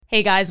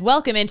Hey guys,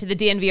 welcome into the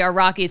DNVR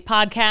Rockies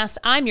podcast.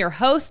 I'm your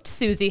host,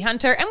 Susie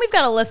Hunter, and we've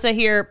got Alyssa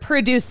here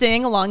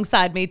producing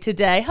alongside me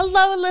today.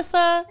 Hello,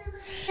 Alyssa.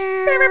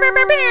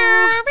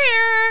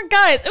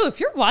 Guys, if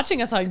you're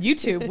watching us on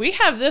YouTube, we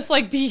have this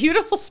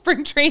beautiful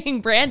spring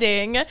training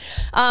branding.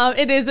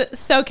 It is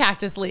so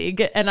Cactus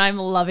League, and I'm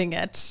loving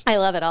it. I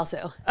love it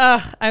also.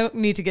 I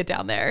need to get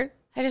down there.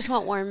 I just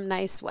want warm,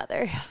 nice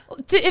weather.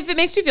 If it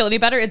makes you feel any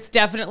better, it's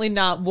definitely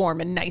not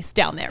warm and nice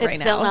down there right now.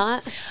 It's still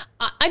not?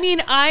 I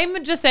mean,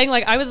 I'm just saying,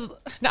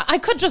 I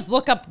could just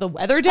look up the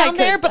weather down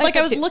there, but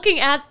I was looking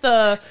at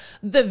the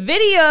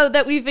video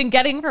that we've been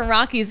getting from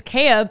Rockies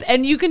camp,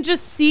 and you can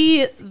just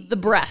see the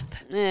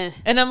breath.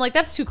 And I'm like,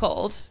 that's too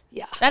cold.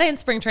 Yeah. That ain't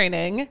spring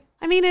training.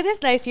 I mean, it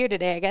is nice here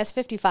today, I guess,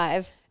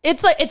 55.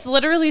 It's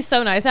literally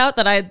so nice out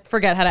that I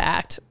forget how to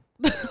act.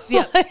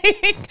 Yeah.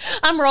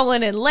 I'm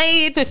rolling in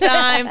late.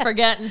 I'm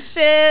forgetting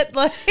shit.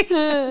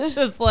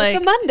 It's a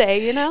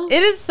Monday, you know?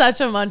 It is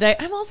such a Monday.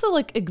 I'm also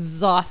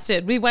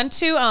exhausted. We went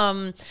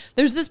to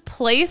there's this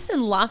place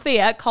in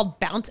Lafayette called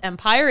Bounce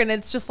Empire, and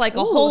it's just a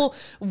whole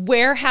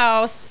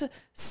warehouse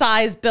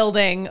size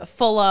building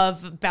full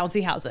of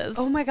bouncy houses.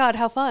 Oh my God,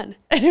 how fun.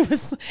 And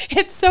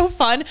it's so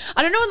fun.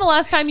 I don't know when the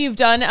last time you've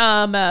done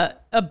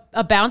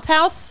a bounce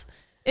house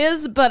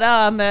is, but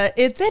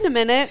it's been a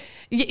minute.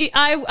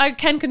 I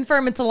can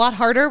confirm it's a lot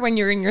harder when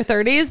you're in your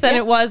 30s than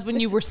it was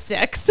when you were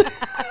 6.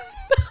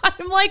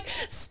 I'm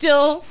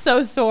still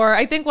so sore.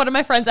 I think one of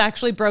my friends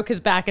actually broke his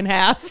back in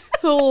half.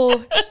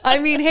 Oh, I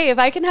mean, hey, if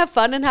I can have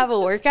fun and have a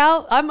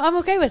workout, I'm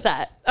okay with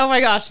that. Oh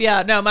my gosh,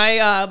 yeah. No,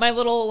 my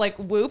little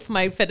Whoop,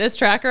 my fitness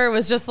tracker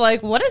was just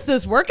what is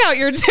this workout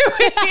you're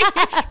doing?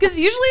 Because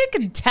usually it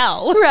can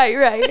tell.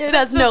 Right. It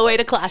has no way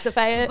to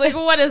classify it.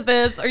 What is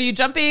this? Are you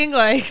jumping?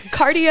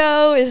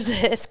 Cardio?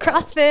 Is this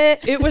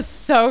CrossFit? It was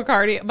so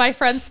cardio. My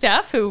friend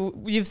Steph, who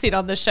you've seen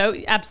on the show,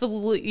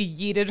 absolutely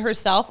yeeted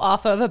herself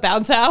off of a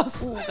bounce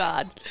house. Oh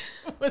God.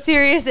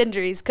 Serious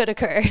injuries could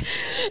occur.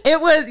 It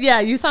was,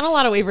 you saw a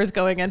lot of waivers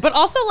going in, but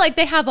also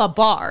they have a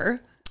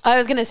bar. I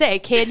was going to say,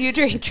 can you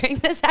drink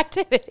this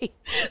activity?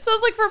 So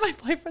it was for my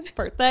boyfriend's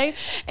birthday,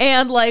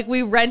 and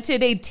we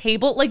rented a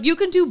table. You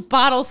can do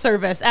bottle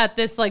service at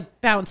this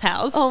bounce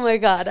house. Oh my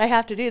God, I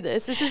have to do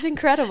this. This is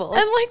incredible.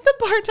 And the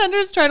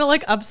bartender's trying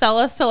to upsell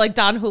us to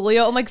Don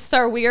Julio. I'm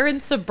sir, we are in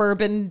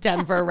suburban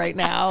Denver right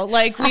now.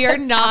 We are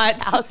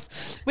not.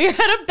 We are at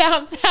a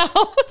bounce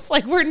house.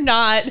 We're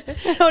not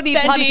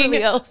spending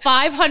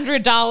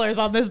 $500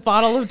 on this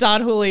bottle of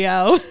Don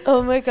Julio.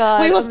 Oh my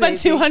God. We will spend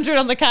 $200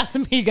 on the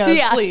Casamigos,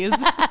 please.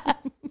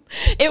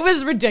 It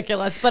was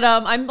ridiculous, but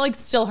I'm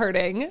still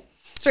hurting.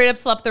 Straight up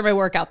slept through my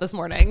workout this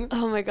morning.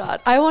 Oh my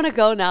God. I want to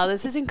go now.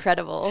 This is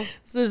incredible.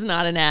 This is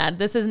not an ad.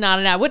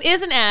 What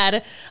is an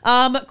ad?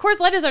 Coors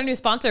Light is our new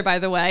sponsor, by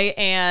the way,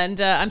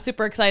 and I'm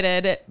super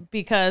excited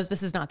because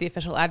this is not the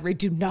official ad read.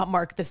 Do not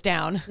mark this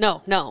down.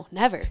 No,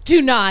 never.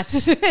 Do not.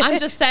 I'm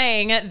just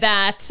saying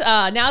that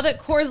now that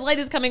Coors Light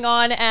is coming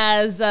on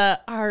as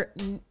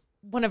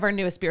one of our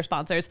newest beer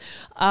sponsors,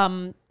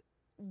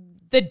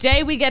 the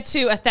day we get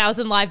to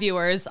 1,000 live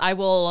viewers, I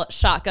will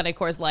shotgun a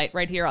Coors Light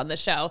right here on the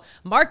show.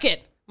 Mark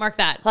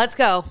that. Let's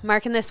go.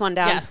 Marking this one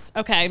down. Yes.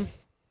 Okay.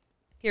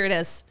 Here it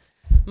is.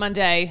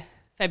 Monday,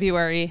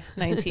 February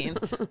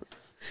 19th.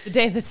 The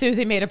day that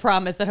Susie made a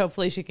promise that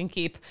hopefully she can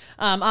keep.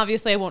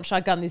 Obviously, I won't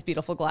shotgun these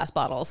beautiful glass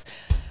bottles.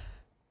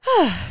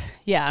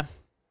 Yeah.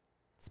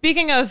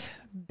 Speaking of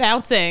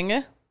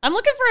bouncing, I'm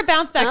looking for a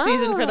bounce back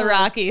season for the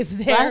Rockies.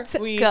 Let's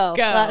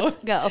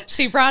go.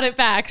 She brought it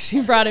back.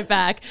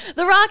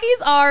 The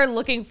Rockies are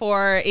looking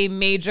for a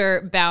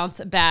major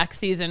bounce back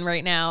season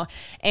right now.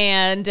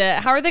 And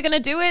how are they going to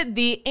do it?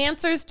 The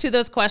answers to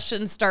those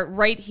questions start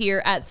right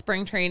here at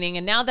spring training.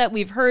 And now that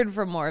we've heard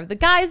from more of the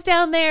guys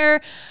down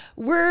there,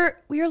 we are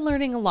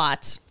learning a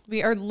lot.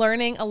 We are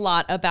learning a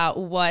lot about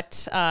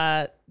what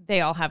they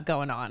all have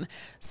going on.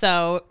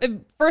 So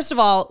first of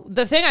all,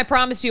 the thing I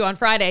promised you on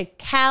Friday,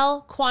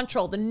 Cal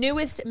Quantrill, the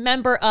newest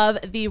member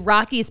of the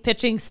Rockies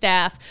pitching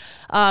staff.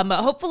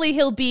 Hopefully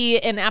he'll be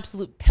an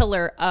absolute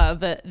pillar of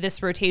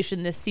this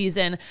rotation this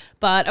season.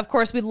 But of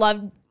course we'd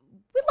love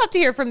to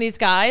hear from these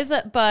guys.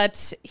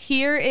 But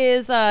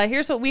here's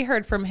what we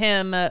heard from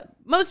him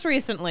most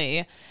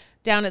recently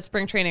down at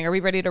spring training. Are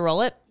we ready to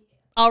roll it?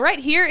 All right,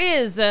 here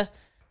is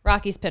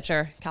Rockies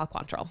pitcher Cal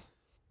Quantrill.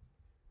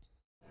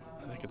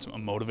 It's a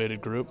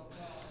motivated group.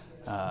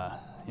 I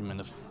mean,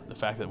 the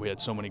fact that we had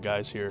so many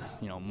guys here,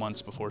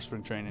 months before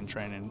spring training,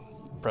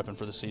 prepping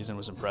for the season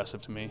was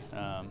impressive to me.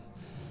 I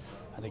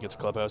think it's a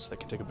clubhouse that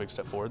can take a big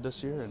step forward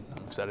this year, and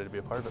I'm excited to be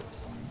a part of it.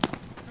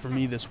 For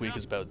me, this week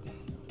is about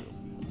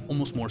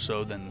almost more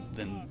so than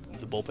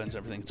the bullpens and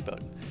everything. It's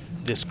about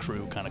this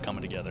crew kind of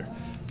coming together.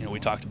 We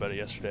talked about it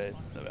yesterday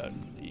about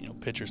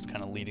pitchers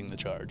kind of leading the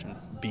charge and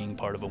being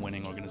part of a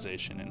winning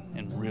organization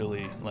and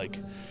really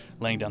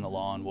laying down the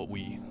law on what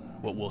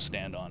we'll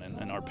stand on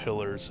and our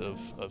pillars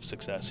of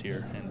success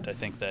here. And I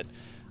think that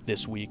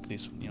this week,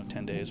 these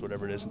 10 days,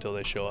 whatever it is, until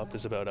they show up,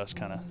 is about us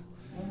kind of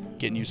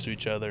getting used to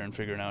each other and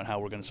figuring out how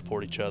we're going to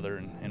support each other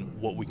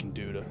and what we can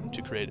do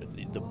to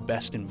create the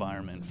best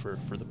environment for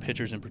the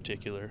pitchers in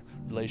particular,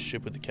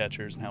 relationship with the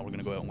catchers, and how we're going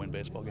to go out and win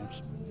baseball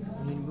games.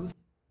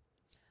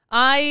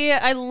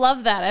 I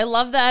love that. I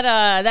love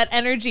that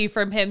energy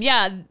from him.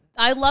 Yeah,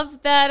 I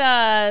love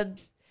that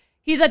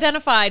he's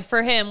identified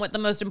for him what the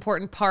most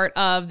important part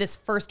of this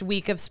first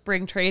week of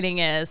spring training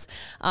is.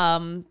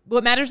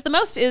 What matters the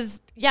most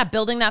is,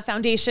 building that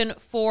foundation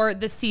for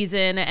the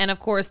season. And of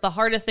course, the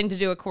hardest thing to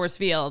do at Coors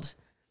Field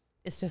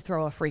is to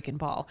throw a freaking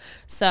ball.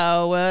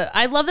 So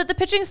I love that the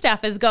pitching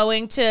staff is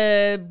going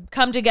to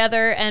come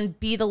together and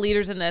be the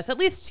leaders in this, at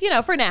least,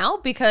 for now,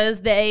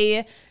 because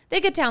they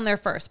get down there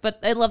first. But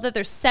I love that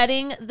they're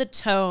setting the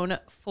tone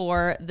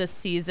for the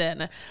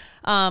season.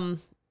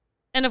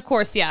 And of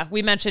course,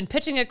 we mentioned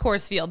pitching at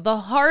Coors Field. The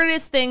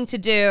hardest thing to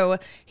do,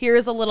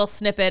 here's a little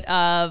snippet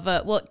of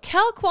what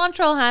Cal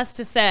Quantrill has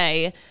to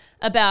say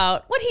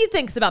about what he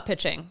thinks about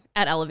pitching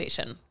at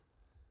elevation.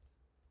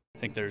 I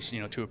think there's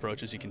two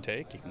approaches you can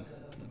take. You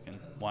can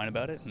whine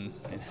about it,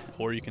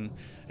 or you can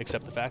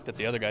accept the fact that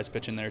the other guy's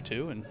pitching there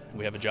too, and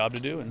we have a job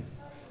to do, and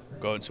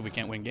go out so we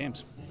can't win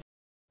games.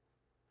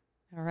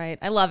 All right.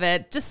 I love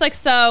it. Just like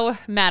so,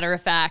 matter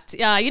of fact.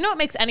 You know what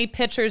makes any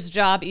pitcher's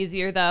job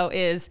easier, though,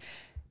 is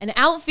an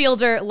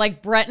outfielder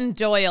like Bretton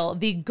Doyle,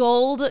 the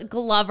Gold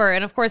Glover.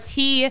 And of course,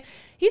 he's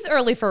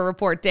early for a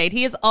report date.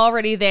 He is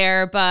already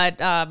there, but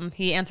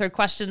he answered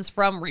questions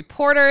from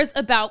reporters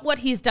about what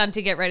he's done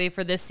to get ready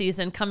for this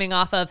season, coming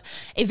off of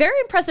a very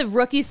impressive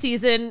rookie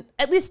season,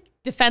 at least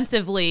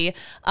defensively,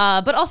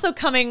 but also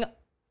coming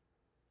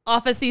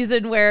off a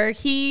season where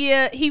he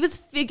was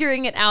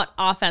figuring it out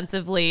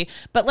offensively.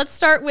 But let's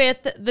start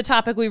with the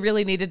topic we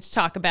really needed to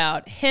talk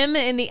about, him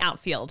in the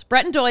outfield.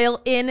 Bretton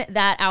Doyle in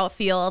that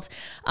outfield.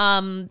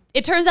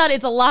 It turns out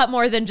it's a lot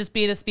more than just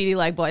being a speedy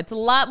leg boy. It's a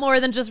lot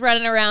more than just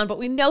running around, but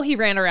we know he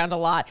ran around a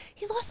lot.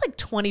 He lost like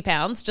 20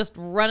 pounds just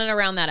running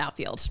around that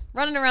outfield,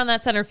 running around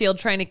that center field,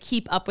 trying to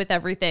keep up with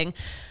everything.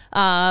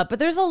 But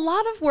there's a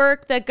lot of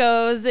work that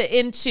goes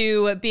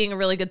into being a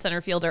really good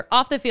center fielder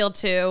off the field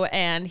too.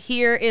 And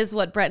here is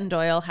what Bretton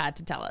Doyle had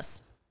to tell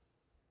us.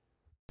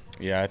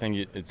 Yeah, I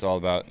think it's all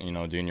about,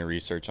 doing your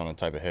research on the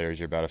type of hitters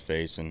you're about to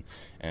face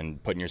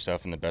and putting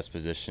yourself in the best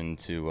position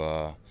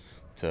to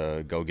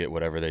go get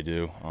whatever they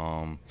do.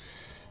 And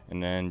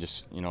then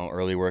just,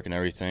 early work and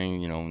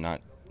everything,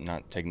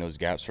 not taking those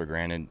gaps for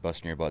granted,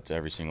 busting your butt to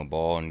every single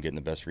ball and getting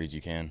the best reads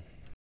you can.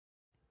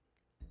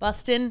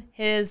 Busting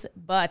his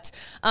butt.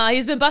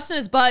 He's been busting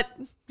his butt.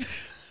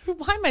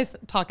 Why am I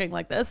talking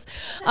like this?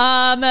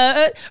 Bretton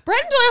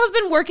Doyle has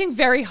been working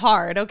very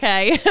hard,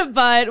 okay?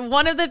 But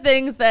one of the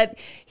things that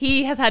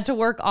he has had to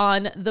work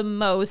on the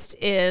most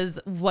is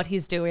what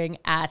he's doing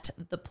at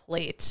the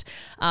plate.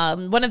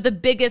 One of the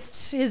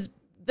biggest,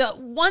 the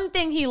one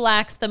thing he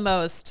lacks the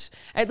most,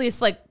 at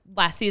least like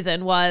last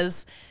season,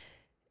 was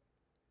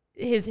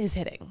his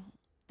hitting.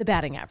 The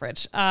batting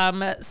average.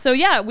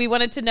 We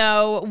wanted to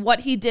know what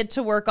he did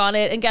to work on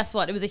it. And guess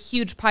what? It was a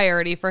huge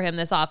priority for him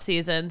this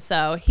offseason.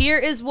 So here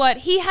is what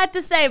he had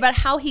to say about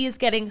how he is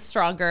getting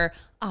stronger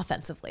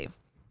offensively.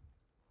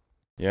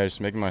 Yeah,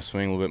 just making my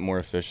swing a little bit more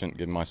efficient,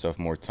 giving myself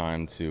more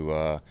time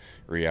to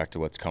react to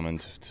what's coming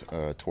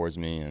towards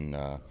me. And,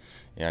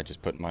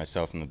 just putting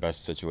myself in the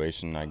best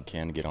situation I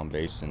can to get on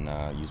base and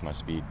use my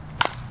speed.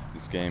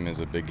 This game is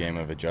a big game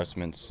of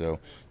adjustments, so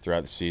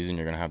throughout the season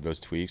you're going to have those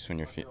tweaks when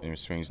your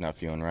swing's not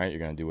feeling right. You're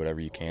going to do whatever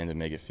you can to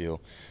make it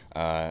feel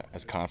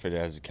as confident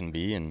as it can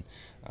be, and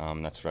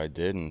that's what I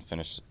did and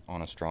finished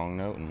on a strong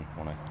note and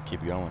want to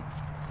keep going.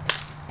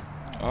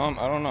 I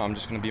don't know. I'm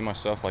just going to be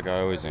myself like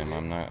I always am.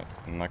 I'm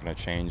not going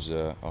to change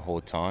a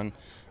whole ton.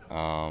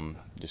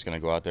 Just going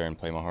to go out there and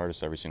play my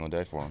hardest every single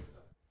day for him.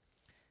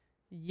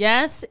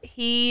 Yes,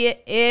 he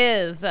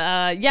is.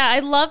 I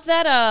love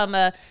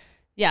that.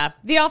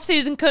 The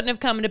offseason couldn't have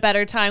come at a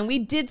better time. We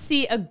did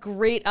see a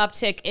great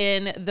uptick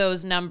in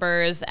those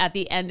numbers at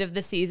the end of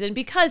the season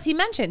because he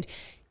mentioned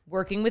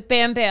working with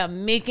Bam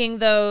Bam, making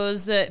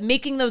those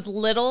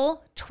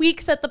little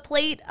tweaks at the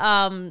plate.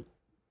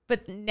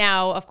 But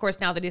now, of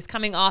course, now that he's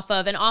coming off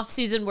of an off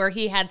season where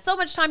he had so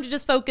much time to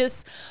just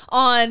focus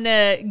on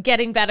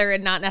getting better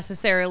and not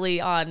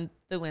necessarily on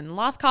the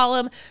win-loss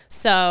column.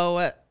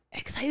 So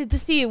excited to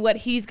see what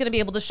he's going to be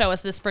able to show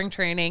us this spring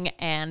training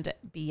and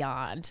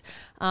beyond.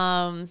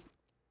 Dude,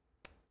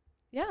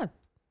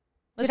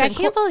 I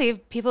can't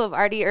believe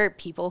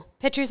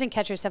pitchers and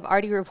catchers have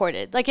already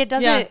reported. Like, it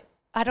doesn't,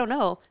 I don't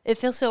know. It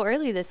feels so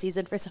early this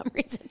season for some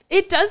reason.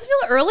 It does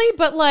feel early,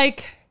 but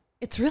like,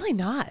 it's really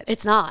not.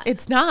 It's not.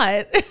 It's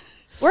not.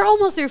 We're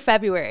almost through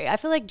February. I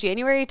feel like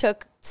January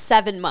took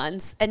 7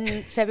 months and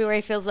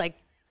February feels like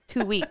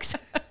 2 weeks.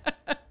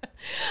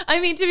 I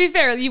mean, to be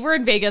fair, you were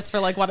in Vegas for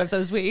like one of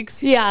those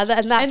weeks. Yeah,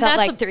 that felt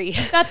like 3.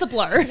 That's a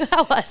blur.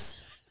 That was.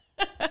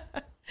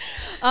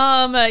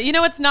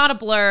 It's not a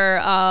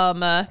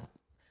blur.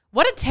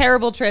 What a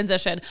terrible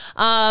transition.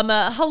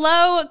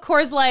 Hello,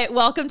 Coors Light.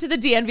 Welcome to the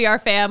DNVR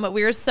fam.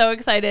 We are so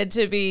excited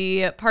to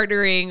be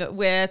partnering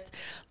with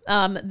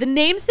the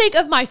namesake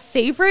of my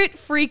favorite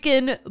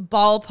freaking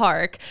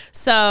ballpark.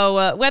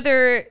 So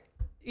whether,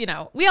 you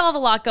know, we all have a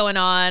lot going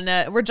on.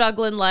 We're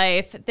juggling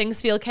life.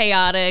 Things feel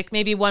chaotic.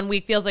 Maybe 1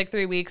 week feels like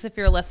 3 weeks if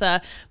you're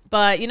Alyssa.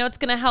 But, you know, it's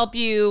going to help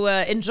you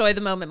enjoy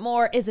the moment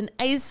more is an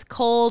ice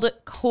cold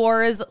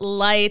Coors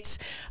Light.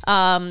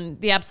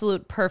 The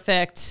absolute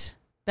perfect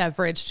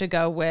beverage to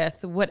go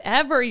with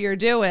whatever you're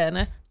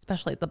doing,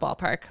 especially at the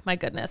ballpark. My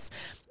goodness.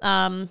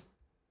 So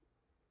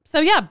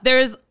yeah,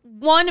 there's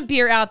one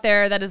beer out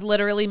there that is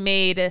literally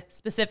made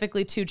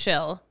specifically to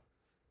chill,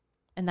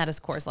 and that is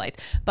Coors Light.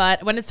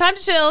 But when it's time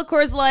to chill,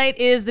 Coors Light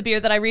is the beer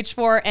that I reach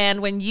for.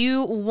 And when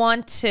you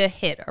want to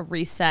hit a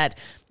reset,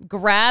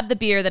 grab the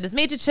beer that is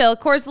made to chill,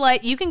 Coors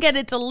Light. You can get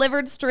it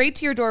delivered straight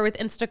to your door with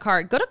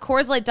Instacart. Go to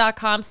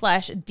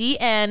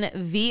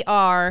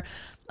CoorsLight.com/DNVR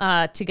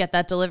to get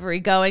that delivery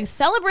going.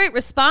 Celebrate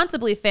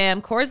responsibly,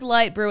 fam. Coors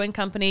Light Brewing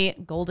Company,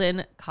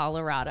 Golden,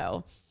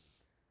 Colorado.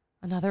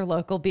 Another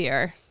local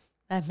beer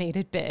that made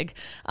it big.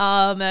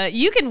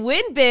 You can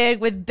win big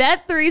with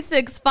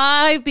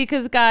Bet365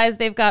 because, guys,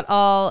 they've got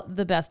all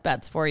the best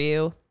bets for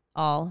you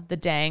all the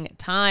dang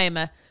time.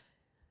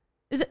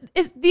 Is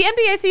the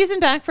NBA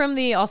season back from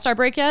the All-Star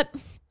break yet?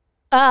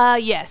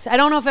 Yes. I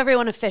don't know if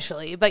everyone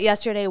officially, but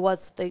yesterday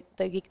was the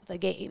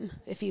game,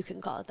 if you can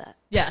call it that.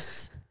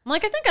 Yes. I'm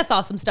like, I think I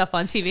saw some stuff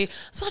on TV. I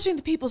was watching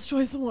the People's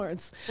Choice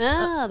Awards.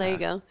 Oh, there you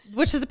go.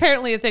 Which is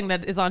apparently a thing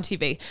that is on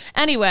TV.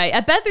 Anyway,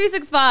 at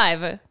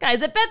Bet365,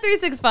 guys, at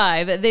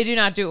Bet365, they do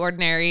not do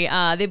ordinary.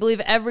 They believe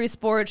every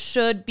sport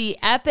should be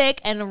epic.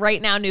 And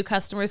right now, new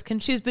customers can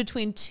choose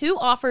between two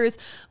offers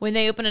when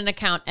they open an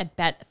account at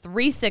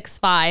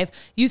Bet365.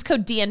 Use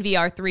code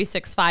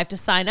DNVR365 to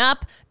sign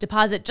up.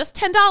 Deposit just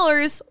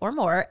 $10 or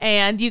more.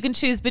 And you can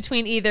choose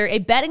between either a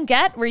bet and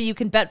get, where you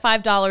can bet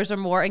 $5 or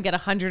more and get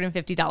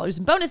 $150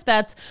 in bonus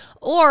bets,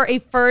 or a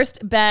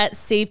first bet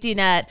safety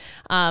net.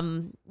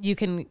 You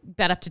can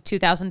bet up to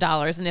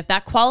 $2,000. And if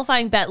that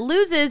qualifying bet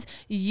loses,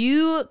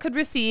 you could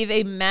receive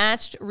a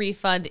matched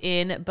refund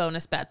in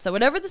bonus bets. So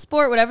whatever the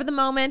sport, whatever the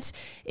moment,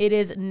 it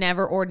is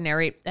never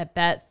ordinary at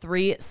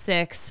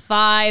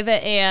Bet365.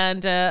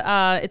 And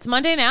it's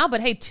Monday now, but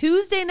hey,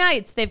 Tuesday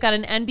nights, they've got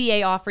an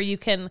NBA offer. You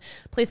can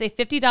place a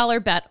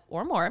 $50 bet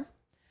or more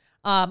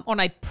on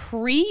a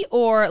pre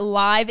or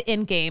live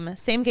in-game,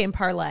 same game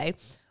parlay,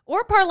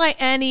 or parlay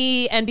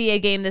any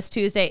NBA game this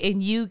Tuesday,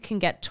 and you can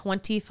get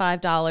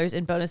 $25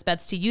 in bonus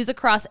bets to use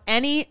across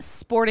any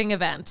sporting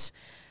event,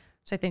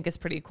 which I think is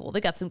pretty cool.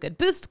 They got some good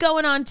boosts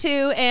going on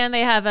too, and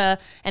they have an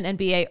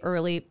NBA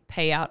early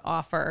payout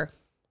offer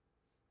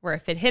where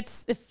if it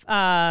hits, here's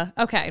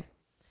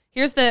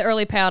the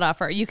early payout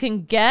offer. You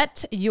can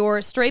get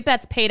your straight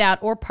bets paid out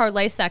or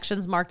parlay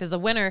sections marked as a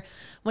winner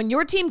when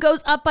your team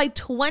goes up by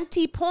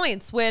 20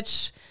 points,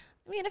 which,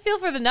 I mean, I feel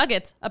for the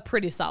Nuggets, a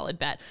pretty solid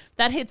bet.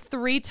 That hits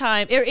 3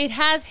 times. It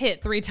has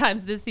hit 3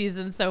 times this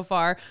season so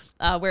far,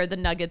 where the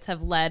Nuggets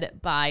have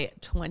led by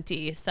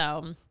 20.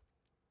 So,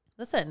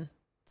 listen,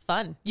 it's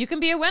fun. You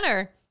can be a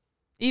winner,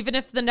 even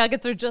if the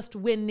Nuggets are just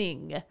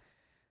winning.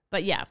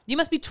 But yeah, you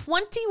must be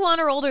 21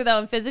 or older, though,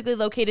 and physically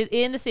located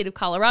in the state of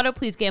Colorado.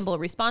 Please gamble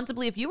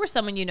responsibly. If you or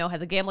someone you know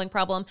has a gambling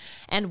problem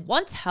and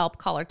wants help,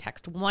 call or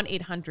text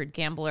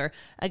 1-800-GAMBLER.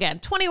 Again,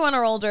 21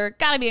 or older,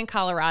 gotta be in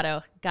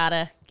Colorado,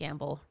 gotta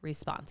gamble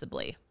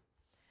responsibly.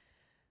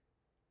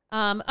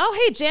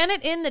 Oh, hey,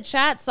 Janet in the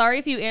chat. Sorry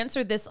if you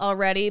answered this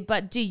already,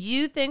 but do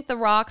you think the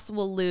Rocks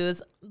will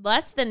lose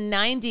less than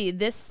 90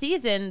 this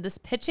season? This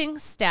pitching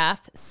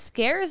staff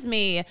scares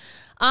me.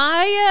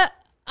 I'm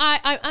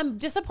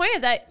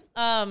disappointed that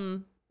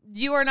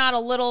you are not a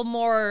little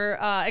more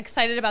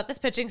excited about this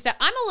pitching staff.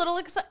 I'm a little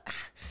excited.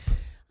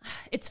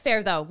 It's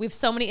fair, though. We have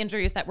so many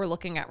injuries that we're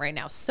looking at right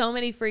now. So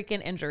many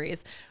freaking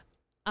injuries.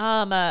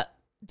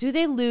 Do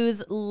they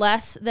lose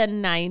less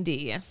than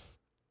 90?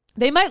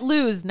 They might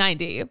lose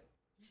 90.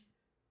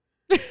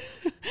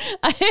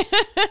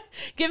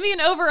 Give me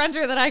an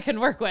over-under that I can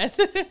work with.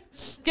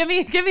 give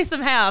me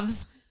some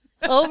halves.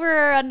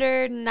 Over or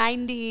under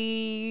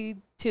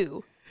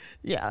 92.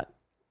 Yeah.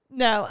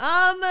 No.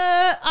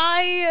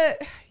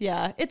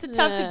 It's a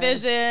tough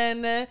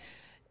division.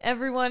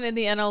 Everyone in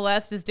the NL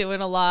West is doing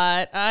a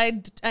lot.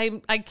 I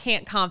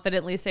can't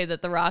confidently say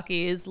that the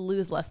Rockies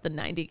lose less than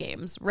 90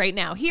 games right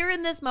now, here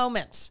in this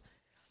moment.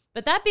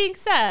 But that being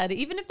said,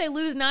 even if they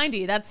lose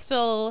 90, that's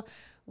still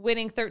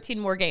winning 13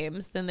 more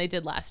games than they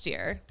did last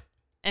year.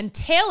 And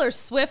Taylor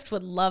Swift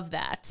would love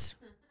that.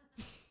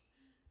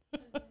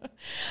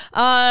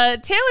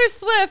 Taylor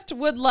Swift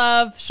would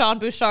love Sean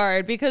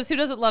Bouchard, because who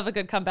doesn't love a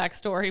good comeback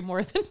story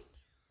more than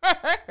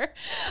her?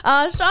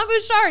 Sean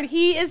Bouchard,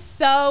 he is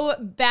so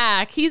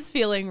back. He's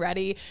feeling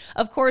ready.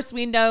 Of course,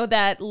 we know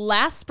that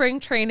last spring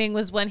training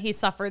was when he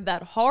suffered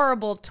that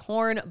horrible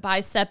torn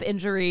bicep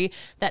injury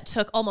that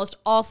took almost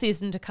all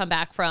season to come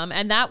back from.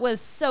 And that was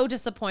so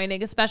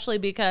disappointing, especially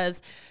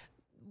because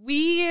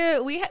we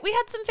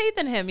had some faith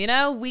in him. You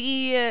know,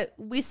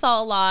 we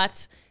saw a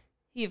lot.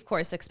 he, of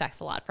course, expects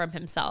a lot from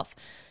himself.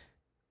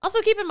 Also,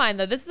 keep in mind,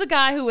 though, this is a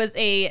guy who was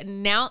a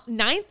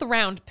ninth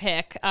round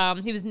pick.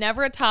 He was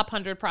never a top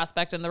 100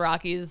 prospect in the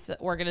Rockies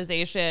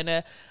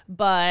organization,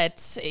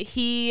 but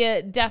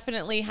he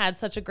definitely had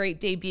such a great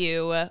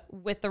debut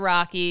with the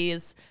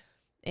Rockies.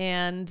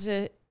 And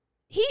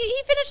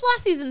he finished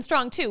last season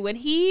strong, too. When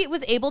he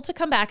was able to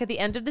come back at the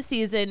end of the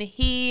season,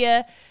 he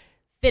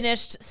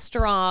finished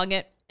strong.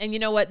 And you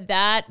know what?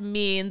 That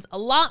means a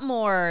lot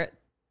more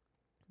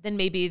than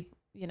maybe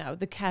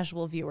the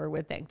casual viewer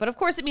would think. But of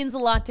course, it means a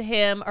lot to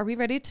him. Are we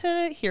ready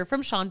to hear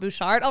from Sean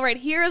Bouchard? All right,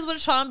 here's what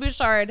Sean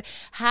Bouchard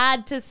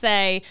had to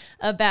say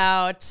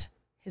about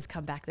his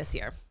comeback this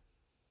year.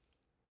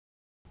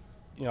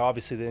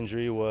 Obviously the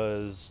injury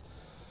was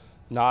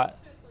not,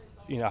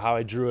 how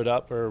I drew it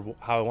up or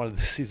how I wanted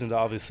the season to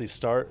obviously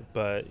start.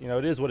 But,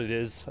 it is what it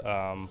is.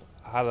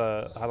 Had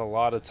a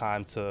lot of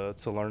time to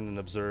learn and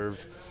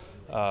observe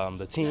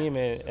the team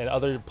and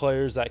other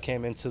players that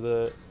came into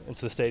the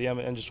stadium,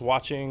 and just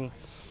watching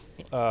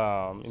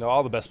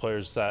all the best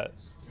players that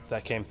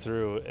came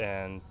through,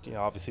 and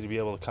obviously to be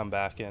able to come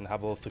back and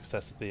have a little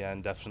success at the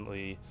end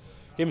definitely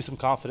gave me some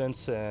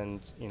confidence. And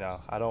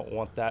I don't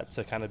want that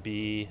to kind of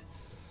be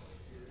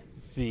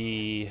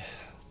the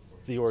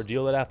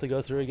ordeal that I have to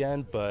go through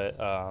again, but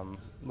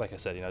like I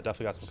said,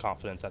 definitely got some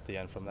confidence at the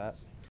end from that.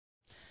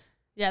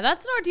 Yeah,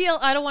 that's an ordeal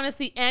I don't want to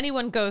see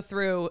anyone go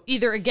through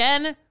either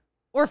again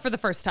or for the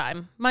first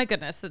time. My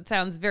goodness, it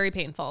sounds very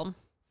painful.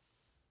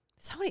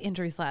 So many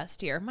injuries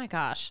last year. My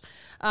gosh.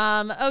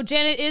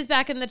 Janet is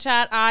back in the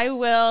chat.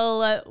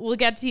 We'll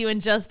get to you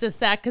in just a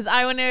sec, because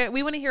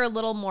we want to hear a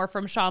little more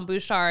from Sean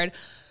Bouchard.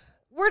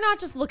 We're not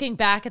just looking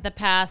back at the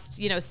past,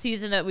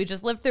 season that we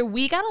just lived through.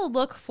 We got to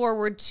look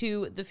forward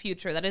to the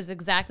future. That is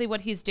exactly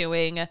what he's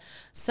doing.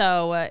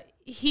 So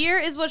here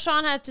is what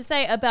Sean has to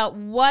say about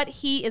what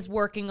he is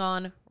working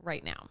on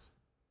right now.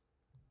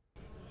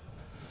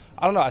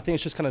 I don't know. I think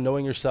it's just kind of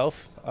knowing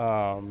yourself.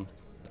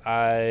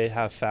 I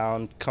have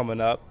found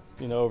coming up,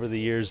 over the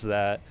years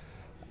that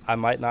I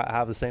might not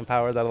have the same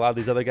power that a lot of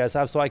these other guys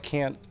have, so I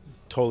can't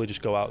totally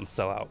just go out and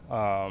sell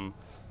out.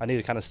 I need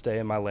to kind of stay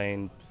in my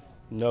lane,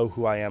 know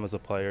who I am as a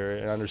player,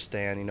 and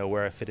understand,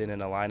 where I fit in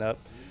a lineup.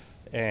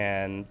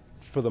 And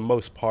for the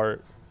most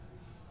part,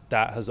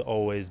 that has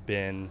always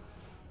been,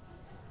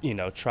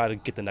 try to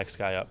get the next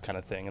guy up kind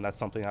of thing. And that's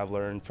something I've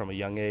learned from a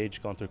young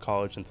age, going through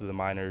college and through the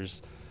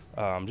minors.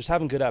 Just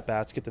having good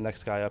at-bats, get the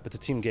next guy up. It's a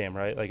team game,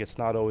 right? Like, it's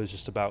not always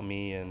just about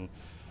me and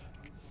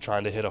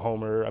trying to hit a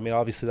homer. I mean,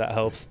 obviously that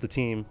helps the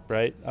team,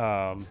 right?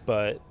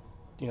 But,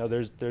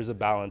 there's a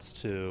balance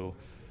to,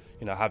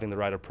 having the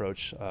right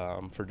approach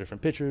for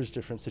different pitchers,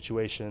 different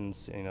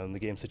situations, in the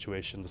game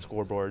situation, the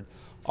scoreboard,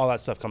 all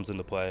that stuff comes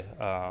into play.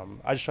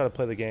 I just try to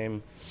play the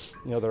game,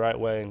 the right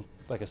way. And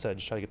like I said,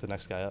 just try to get the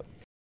next guy up.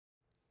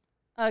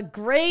 A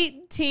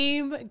great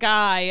team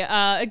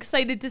guy.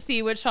 Excited to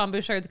see what Sean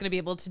Bouchard is going to be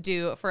able to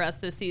do for us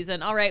this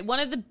season. All right, one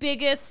of the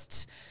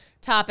biggest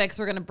topics,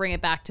 we're going to bring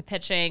it back to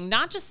pitching.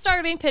 Not just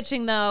starting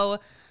pitching, though.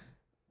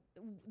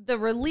 The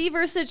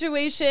reliever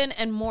situation,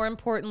 and more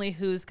importantly,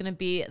 who's going to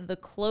be the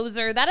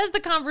closer. That is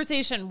the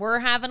conversation we're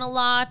having a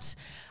lot.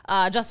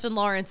 Justin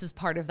Lawrence is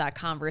part of that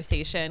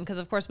conversation because,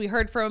 of course, we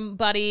heard from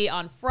Buddy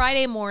on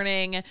Friday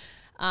morning,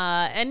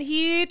 and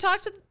he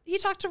talked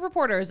to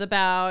reporters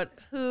about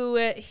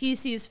who he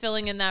sees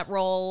filling in that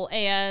role.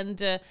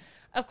 And,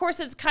 of course,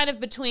 it's kind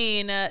of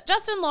between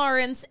Justin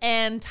Lawrence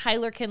and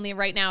Tyler Kinley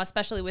right now,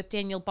 especially with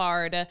Daniel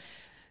Bard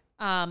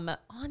on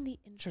the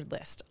injured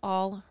list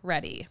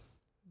already.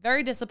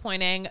 Very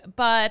disappointing,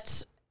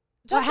 but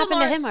what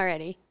happened to him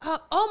already?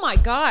 Oh my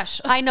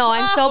gosh! I know,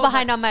 I'm so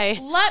behind on my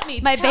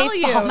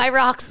baseball, my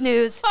Rocks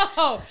news.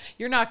 Oh,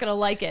 you're not gonna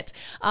like it.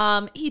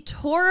 He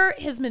tore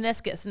his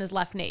meniscus in his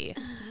left knee.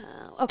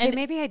 Okay,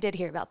 maybe I did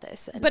hear about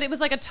this then. But it was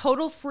like a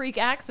total freak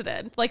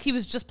accident. Like he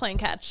was just playing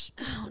catch.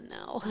 Oh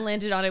no! And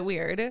landed on it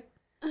weird.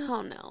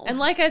 Oh no! And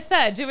like I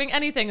said, doing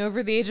anything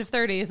over the age of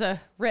 30 is a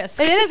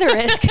risk. It is a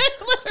risk.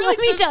 Let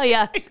me tell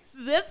you,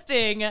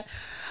 existing.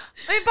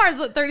 I mean,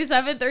 Bard's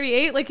 37,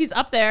 38, like he's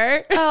up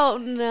there. Oh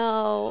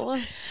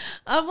no.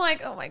 I'm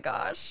like, oh my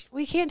gosh.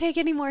 We can't take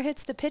any more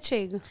hits to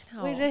pitching.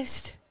 We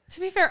just...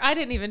 To be fair, I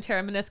didn't even tear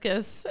a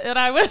meniscus, and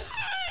I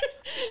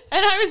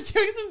was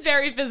doing some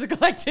very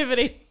physical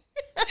activity.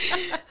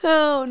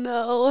 Oh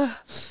no.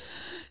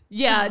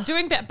 Yeah,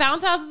 doing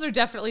bounce houses are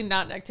definitely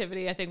not an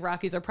activity I think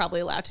Rockies are probably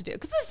allowed to do.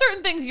 Because there's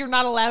certain things you're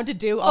not allowed to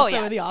do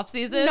also in the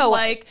offseason. No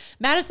like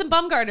Madison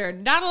Bumgarner,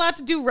 not allowed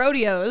to do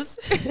rodeos.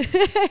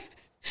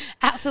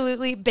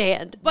 Absolutely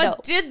banned.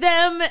 But did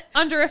them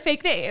under a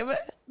fake name.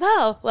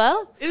 Oh,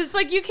 well. It's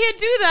like, you can't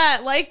do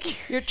that.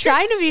 Like, you're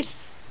trying to be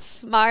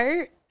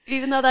smart,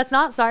 even though that's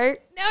not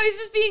smart. No, he's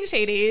just being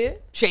shady.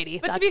 Shady.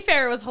 But to be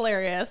fair, it was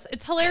hilarious.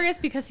 It's hilarious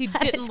because he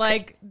didn't,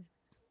 like,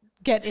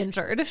 get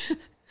injured.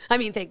 I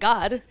mean, thank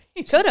God.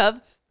 He could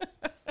have.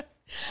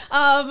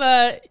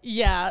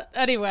 Yeah.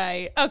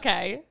 Anyway,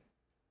 okay.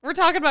 We're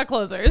talking about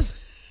closers.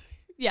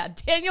 Yeah,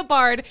 Daniel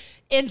Bard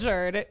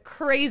injured,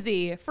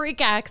 crazy, freak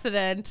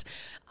accident.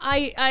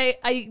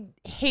 I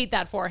hate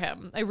that for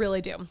him. I really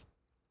do.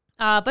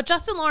 But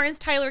Justin Lawrence,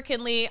 Tyler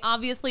Kinley,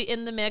 obviously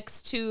in the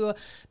mix to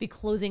be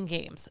closing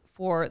games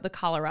for the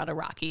Colorado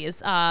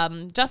Rockies.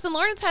 Justin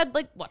Lawrence had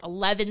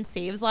 11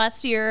 saves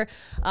last year,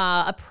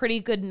 a pretty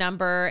good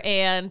number.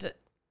 And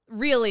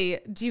really,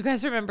 do you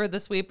guys remember the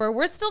sweeper?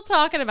 We're still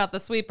talking about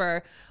the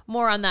sweeper.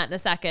 More on that in a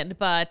second,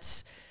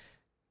 but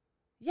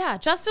yeah,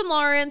 Justin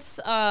Lawrence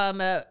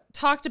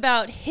talked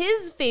about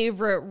his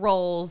favorite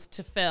roles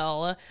to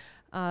fill,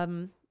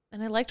 and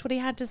I liked what he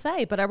had to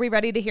say, but are we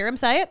ready to hear him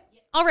say it? Yeah.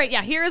 All right,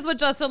 yeah, here's what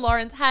Justin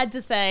Lawrence had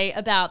to say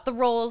about the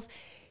roles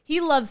he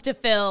loves to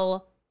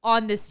fill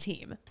on this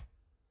team.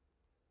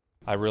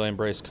 I really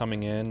embrace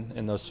coming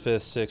in those 5th,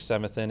 6th,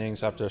 7th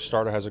innings after a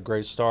starter has a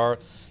great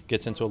start,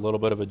 gets into a little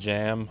bit of a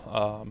jam.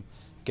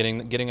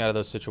 Getting out of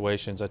those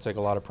situations, I take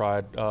a lot of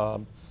pride.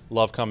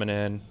 Love coming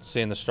in,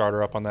 seeing the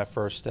starter up on that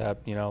first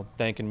step,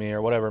 thanking me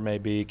or whatever it may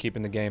be,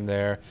 keeping the game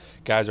there.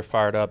 Guys are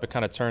fired up. It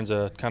kind of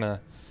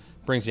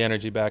brings the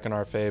energy back in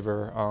our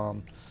favor.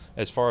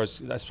 As far as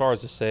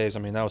the saves,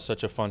 that was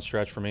such a fun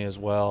stretch for me as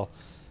well.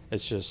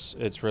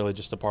 It's really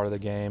just a part of the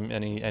game.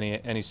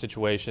 Any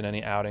situation,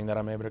 any outing that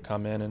I'm able to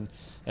come in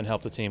and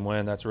help the team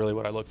win, that's really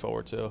what I look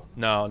forward to.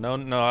 No,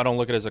 I don't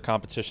look at it as a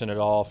competition at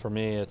all. For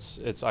me,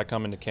 it's I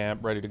come into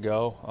camp ready to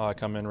go. I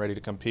come in ready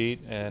to compete,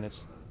 and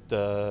at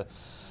the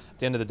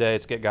end of the day,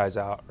 it's get guys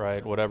out,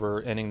 right?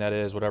 Whatever inning that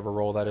is, whatever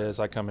role that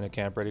is, I come into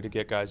camp ready to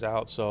get guys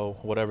out. So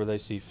whatever they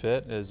see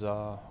fit is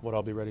what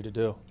I'll be ready to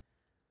do.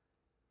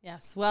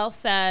 Yes, well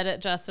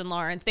said, Justin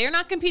Lawrence. They are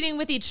not competing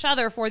with each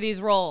other for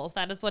these roles.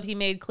 That is what he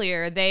made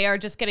clear. They are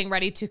just getting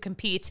ready to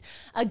compete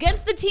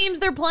against the teams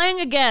they're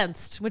playing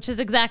against, which is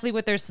exactly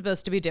what they're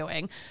supposed to be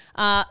doing.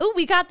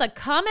 We got the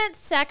comment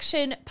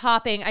section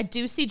popping. I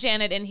do see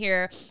Janet in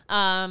here.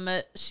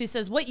 She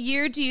says, what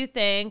year do you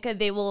think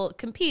they will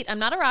compete? I'm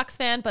not a Rocks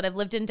fan, but I've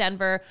lived in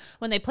Denver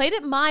when they played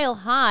at Mile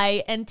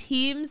High, and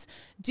teams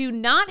do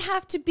not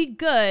have to be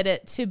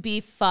good to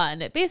be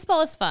fun. Baseball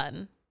is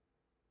fun.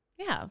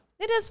 Yeah,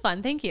 it is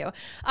fun. Thank you.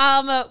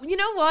 You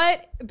know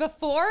what?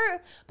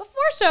 Before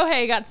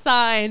Shohei got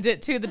signed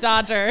to the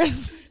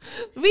Dodgers,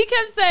 we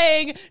kept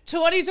saying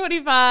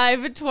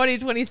 2025,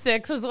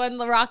 2026 is when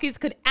the Rockies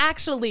could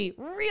actually,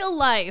 real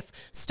life,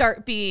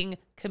 start being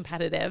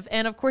competitive.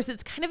 And of course,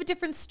 it's kind of a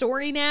different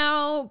story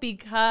now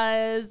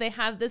because they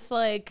have this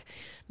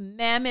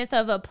mammoth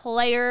of a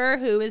player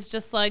who is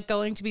just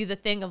going to be the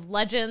thing of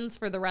legends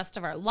for the rest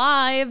of our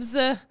lives.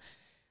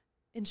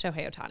 In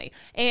Shohei Ohtani.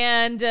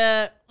 And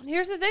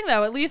here's the thing,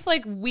 though. At least,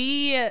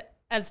 we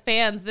as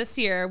fans this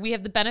year, we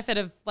have the benefit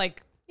of,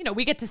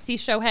 we get to see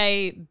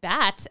Shohei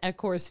bat at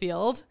Coors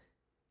Field.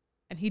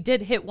 And he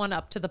did hit one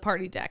up to the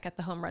party deck at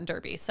the Home Run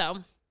Derby.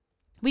 So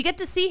we get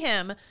to see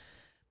him,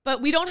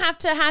 but we don't have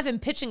to have him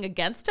pitching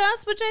against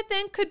us, which I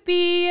think could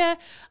be a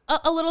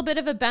little bit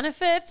of a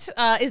benefit.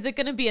 Is it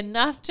going to be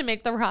enough to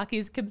make the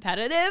Rockies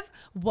competitive?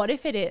 What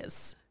if it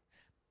is?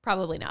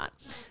 Probably not.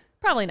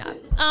 Probably not.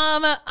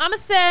 I'm going to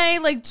say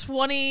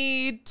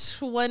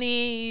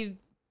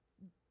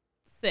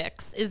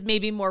 2026 is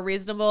maybe more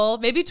reasonable.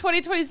 Maybe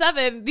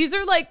 2027. These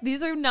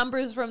are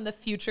numbers from the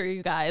future,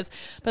 you guys,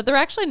 but they're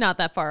actually not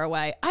that far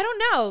away. I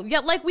don't know. Yeah,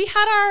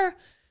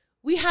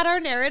 we had our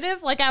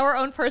narrative, our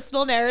own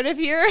personal narrative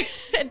here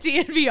at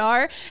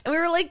DNVR, and we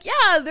were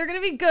yeah, they're going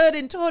to be good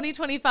in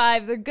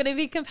 2025. They're going to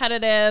be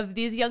competitive.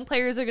 These young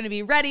players are going to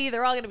be ready.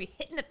 They're all going to be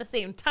hitting at the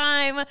same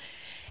time.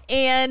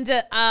 And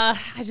I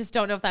just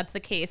don't know if that's the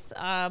case.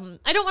 I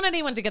don't want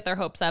anyone to get their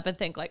hopes up and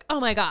think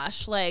oh my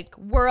gosh,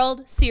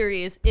 World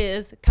Series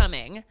is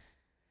coming.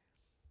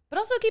 But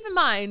also keep in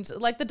mind,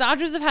 the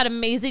Dodgers have had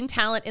amazing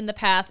talent in the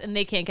past, and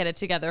they can't get it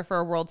together for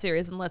a World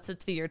Series unless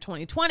it's the year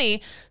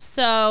 2020.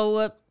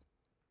 So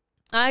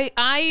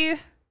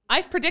I've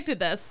predicted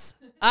this.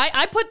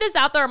 I put this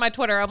out there on my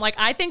Twitter. I'm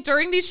I think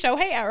during the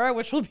Shohei era,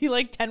 which will be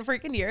 10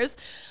 freaking years,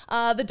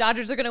 the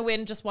Dodgers are going to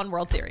win just one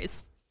World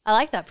Series. I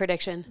like that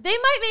prediction. They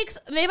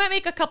might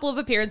make a couple of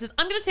appearances.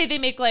 I'm going to say they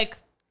make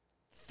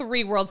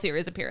 3 World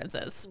Series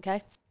appearances.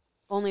 Okay.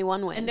 Only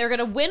one win. And they're going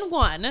to win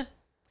one,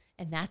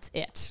 and that's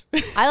it.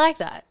 I like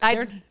that.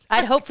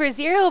 I'd hope for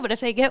 0, but if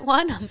they get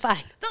one, I'm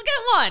fine. They'll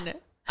get one.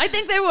 I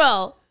think they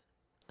will.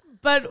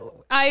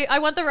 But I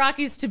want the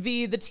Rockies to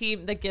be the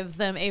team that gives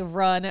them a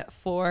run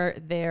for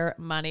their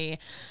money.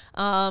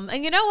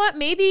 And you know what?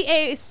 Maybe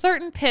a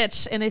certain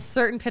pitch in a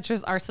certain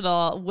pitcher's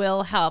arsenal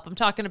will help. I'm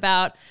talking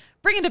about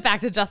bringing it back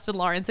to Justin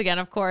Lawrence again,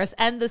 of course,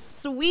 and the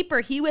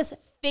sweeper. He was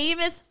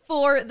famous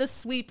for the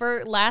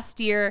sweeper last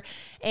year,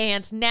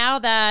 and now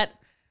that,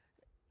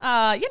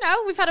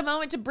 we've had a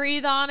moment to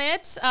breathe on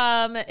it,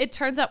 it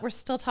turns out we're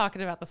still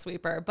talking about the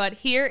sweeper. But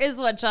here is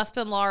what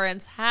Justin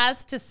Lawrence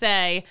has to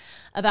say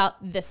about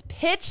this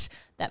pitch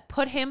that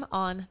put him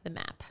on the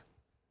map.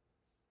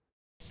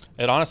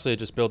 It honestly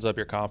just builds up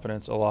your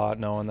confidence a lot,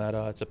 knowing that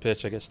it's a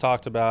pitch that gets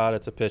talked about.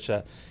 It's a pitch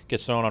that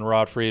gets thrown on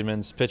Rod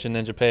Friedman's pitching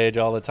ninja page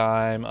all the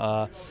time.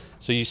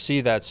 So you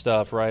see that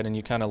stuff, right, and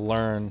you kind of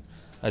learn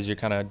as you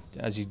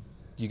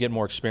you get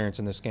more experience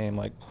in this game.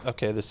 Like,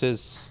 okay, this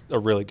is a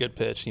really good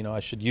pitch. You know, I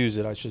should use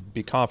it. I should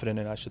be confident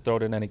in it. I should throw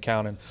it in any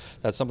count. And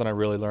that's something I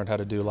really learned how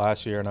to do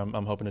last year, and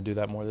I'm hoping to do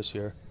that more this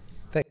year.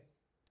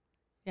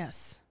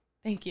 Yes.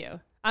 Thank you.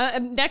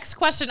 Next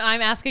question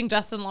I'm asking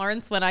Justin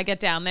Lawrence when I get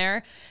down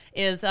there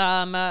is,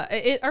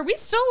 are we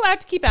still allowed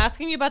to keep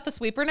asking you about the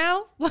sweeper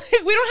now? Like,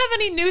 we don't have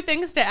any new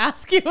things to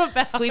ask you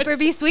about. Sweeper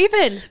be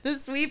sweeping. The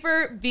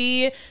sweeper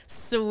be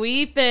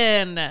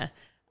sweeping.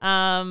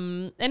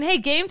 And hey,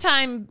 Game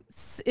Time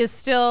is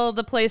still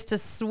the place to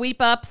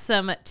sweep up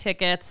some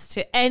tickets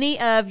to any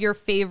of your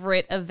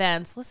favorite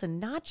events. Listen,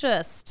 not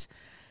just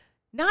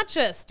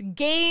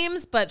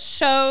games, but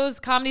shows,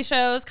 comedy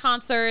shows,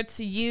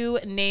 concerts, you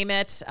name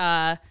it.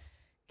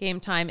 Game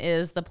Time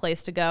is the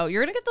place to go.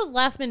 You're going to get those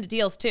last minute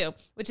deals too,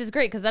 which is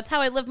great because that's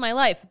how I live my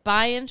life,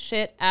 buying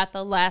shit at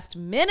the last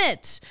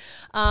minute.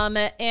 And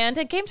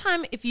at Game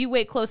Time, if you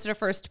wait closer to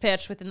first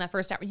pitch within that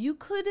first hour, you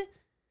could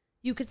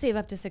save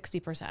up to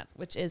 60%,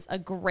 which is a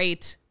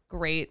great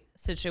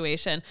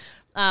situation.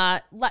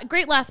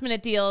 Great last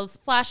minute deals,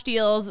 flash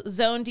deals,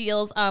 zone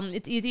deals.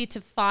 It's easy to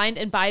find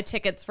and buy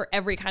tickets for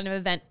every kind of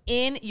event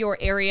in your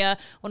area.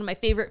 One of my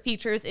favorite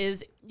features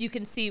is you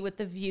can see what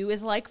the view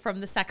is like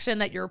from the section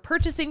that you're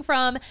purchasing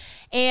from.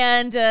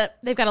 And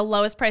they've got a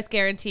lowest price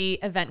guarantee,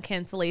 event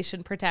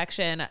cancellation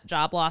protection,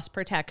 job loss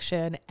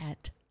protection,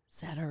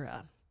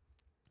 etc.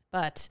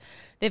 But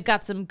they've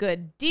got some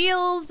good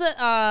deals.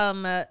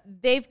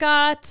 They've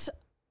got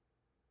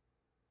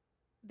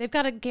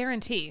a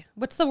guarantee.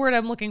 What's the word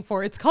I'm looking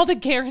for? It's called a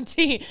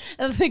guarantee.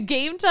 The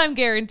Game Time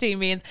guarantee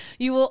means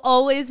you will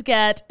always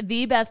get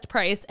the best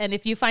price. And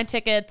if you find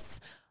tickets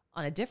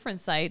on a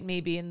different site,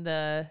 maybe in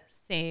the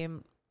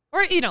same,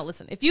 or,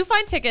 listen, if you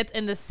find tickets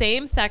in the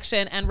same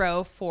section and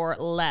row for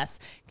less,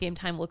 Game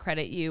Time will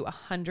credit you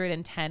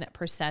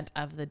 110%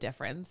 of the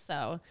difference.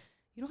 So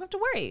you don't have to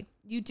worry.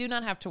 You do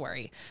not have to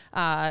worry.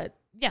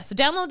 So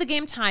download the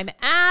Game Time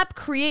app,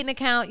 create an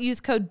account, use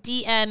code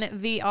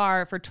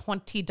DNVR for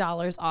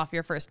 $20 off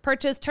your first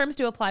purchase. Terms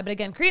do apply, but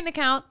again, create an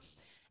account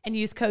and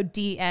use code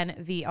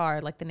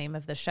DNVR, like the name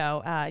of the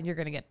show, and you're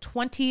going to get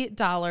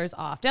 $20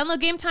 off. Download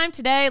Game Time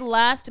today.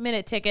 Last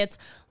minute tickets,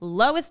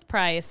 lowest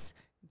price,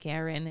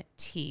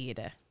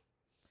 guaranteed.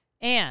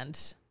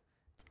 And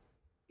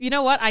you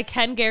know what? I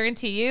can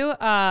guarantee you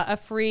a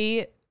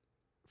free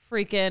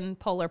freaking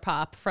Polar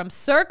Pop from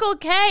Circle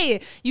K.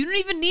 You don't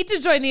even need to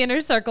join the inner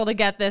circle to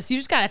get this. You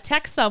just got to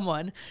text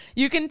someone.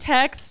 You can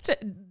text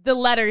the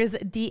letters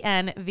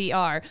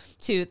DNVR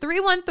to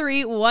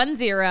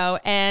 31310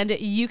 and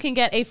you can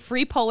get a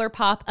free Polar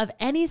Pop of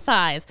any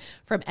size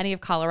from any of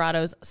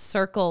Colorado's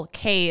Circle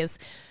Ks.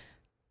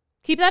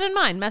 Keep that in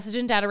mind. Message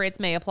and data rates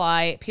may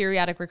apply.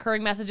 Periodic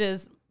recurring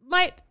messages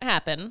might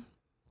happen,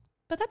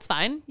 but that's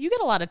fine. You get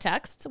a lot of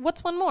texts.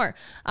 What's one more?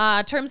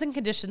 Terms and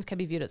conditions can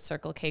be viewed at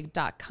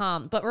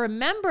circlek.com. But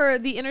remember,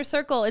 the Inner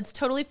Circle, it's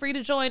totally free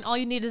to join. All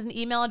you need is an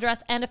email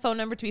address and a phone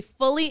number to be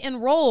fully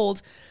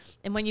enrolled.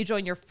 And when you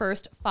join your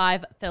first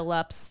 5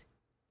 fill-ups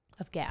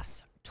of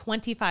gas,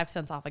 25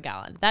 cents off a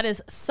gallon. That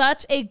is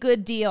such a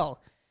good deal.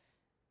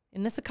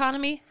 In this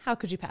economy, how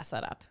could you pass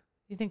that up?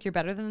 You think you're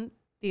better than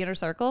the Inner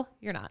Circle?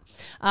 You're not.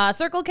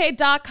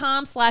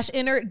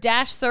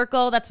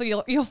 CircleK.com/inner-circle. That's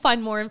where you'll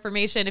find more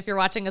information. If you're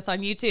watching us on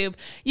YouTube,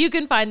 you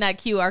can find that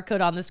QR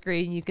code on the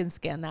screen. You can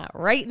scan that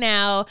right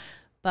now.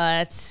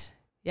 But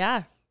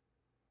yeah,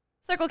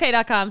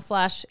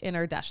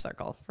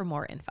 CircleK.com/inner-circle for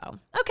more info.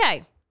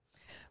 Okay.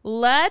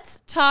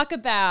 Let's talk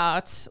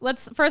about,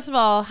 first of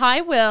all, hi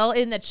Will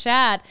in the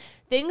chat.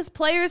 Things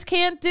players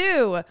can't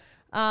do.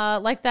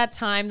 Like that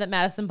time that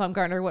Madison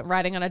Bumgarner went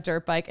riding on a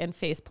dirt bike and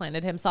face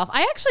planted himself.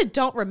 I actually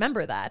don't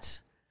remember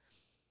that.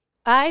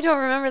 I don't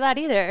remember that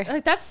either.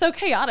 Like, that's so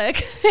chaotic.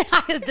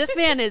 This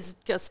man is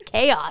just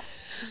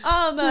chaos.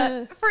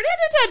 Fernando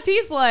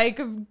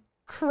Tatis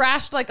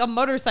crashed like a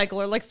motorcycle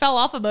or like fell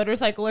off a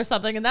motorcycle or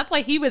something, and that's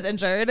why he was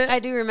injured. I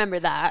do remember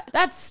that.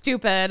 That's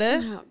stupid.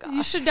 Oh, gosh.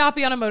 You should not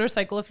be on a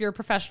motorcycle if you're a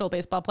professional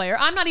baseball player.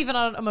 I'm not even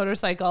on a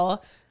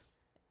motorcycle.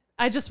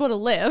 I just want to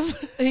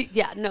live.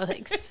 Yeah, no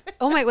thanks.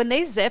 Oh my, when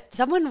they zipped,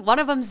 one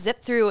of them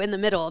zipped through in the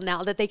middle.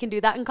 Now that they can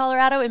do that in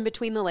Colorado in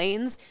between the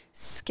lanes,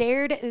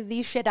 scared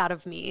the shit out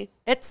of me.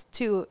 It's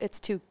too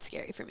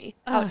scary for me.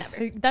 I would never.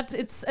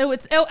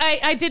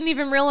 I didn't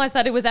even realize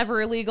that it was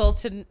ever illegal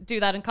to do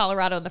that in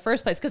Colorado in the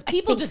first place because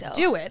people just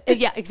do it.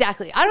 Yeah,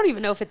 exactly. I don't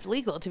even know if it's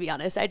legal, to be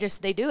honest.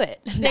 They do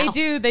it. Now.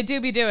 They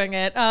do be doing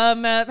it.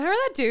 Remember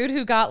that dude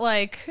who got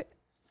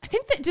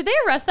did they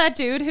arrest that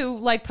dude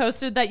who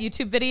posted that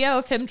YouTube video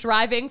of him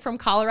driving from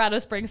Colorado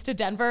Springs to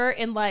Denver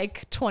in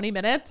 20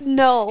 minutes?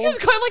 No. He was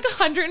going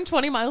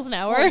 120 miles an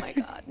hour. Oh my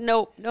God.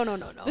 No.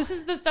 This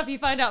is the stuff you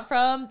find out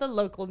from the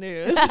local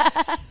news.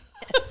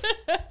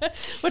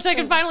 Which I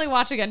can finally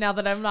watch again now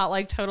that I'm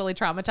not totally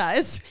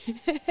traumatized.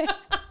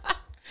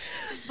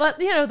 But,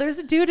 there's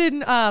a dude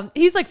in,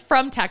 he's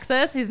from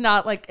Texas. He's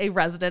not a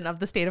resident of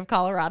the state of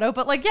Colorado,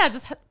 but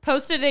just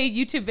posted a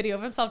YouTube video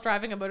of himself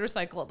driving a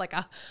motorcycle at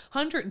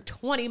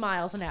 120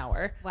 miles an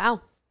hour.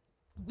 Wow.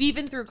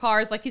 weaving through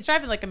cars. Like, he's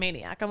driving like a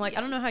maniac. I'm like,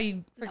 I don't know how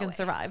you freaking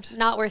survived.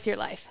 Not worth your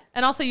life.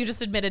 And also, you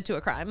just admitted to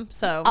a crime.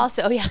 So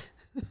Also, yeah.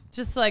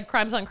 just like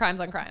crimes on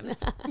crimes on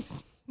crimes.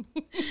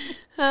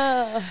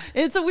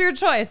 It's a weird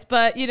choice,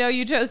 but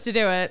you chose to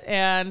do it.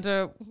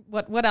 And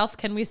what else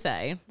can we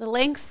say? The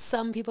lengths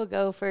some people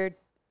go for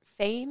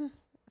fame.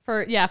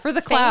 For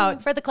the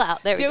clout. For the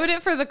clout. There we go. Doing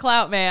it for the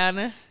clout,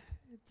 man.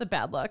 It's a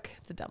bad look.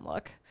 It's a dumb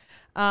look.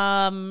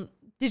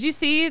 Did you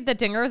see the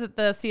dingers at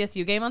the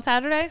CSU game on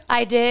Saturday?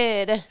 I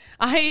did.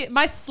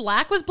 My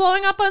Slack was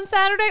blowing up on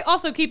Saturday.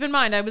 Also, keep in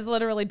mind, I was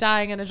literally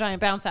dying in a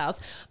giant bounce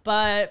house.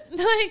 But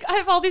like, I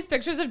have all these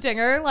pictures of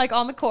Dinger like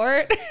on the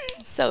court.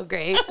 So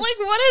great. I'm like,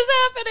 what is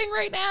happening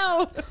right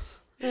now?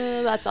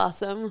 That's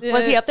awesome.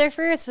 Was he up there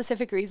for a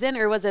specific reason,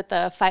 or was it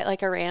the fight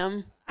like a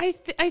ram? I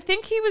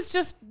think he was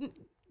just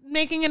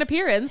making an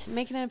appearance.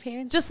 Making an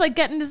appearance? Just like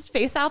getting his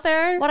face out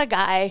there. What a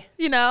guy.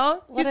 He's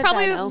a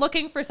probably dino.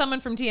 looking for someone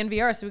from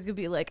TNVR so we could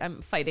be like,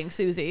 I'm fighting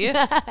Susie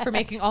for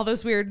making all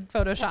those weird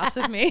photoshops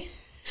of me.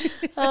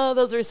 Oh,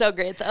 those were so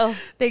great, though.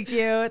 Thank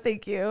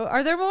you.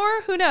 Are there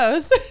more? Who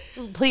knows?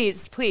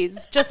 Please.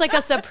 Just like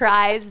a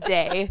surprise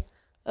day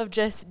of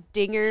just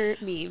Dinger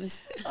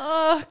memes.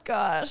 Oh,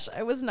 gosh.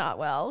 I was not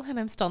well, and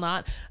I'm still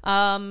not.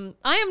 I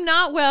am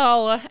not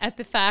well at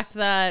the fact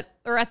that,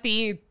 or at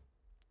the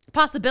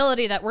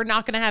possibility that we're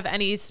not going to have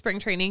any spring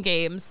training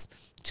games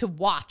to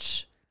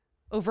watch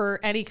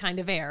over any kind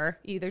of air,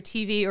 either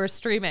TV or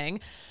streaming.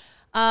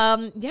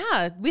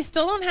 We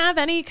still don't have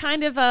any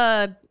kind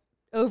of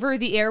over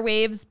the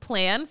airwaves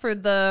plan for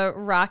the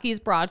Rockies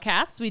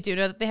broadcasts. We do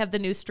know that they have the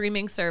new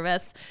streaming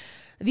service.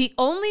 The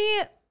only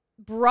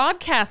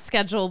broadcast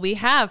schedule we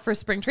have for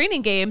spring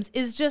training games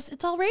is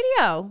it's all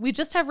radio. We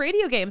just have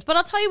radio games, but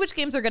I'll tell you which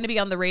games are going to be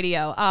on the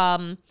radio.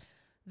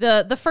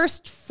 The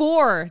first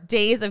 4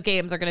 days of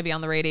games are going to be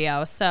on the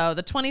radio. So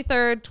the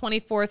 23rd,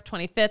 24th,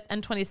 25th,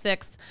 and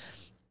 26th,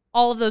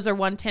 all of those are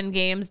 110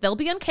 games. They'll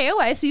be on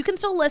KOA, so you can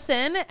still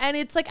listen. And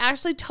it's like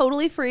actually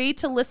totally free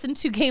to listen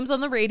to games on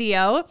the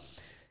radio.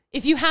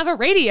 If you have a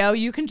radio,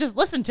 you can just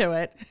listen to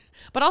it.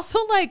 But also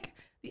like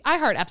the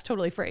iHeart app's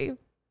totally free.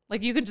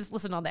 Like you can just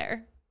listen on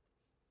there.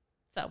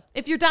 So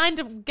if you're dying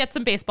to get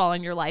some baseball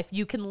in your life,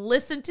 you can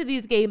listen to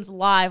these games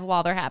live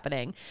while they're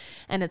happening,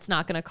 and it's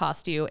not going to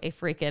cost you a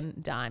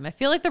freaking dime. I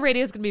feel like the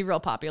radio is going to be real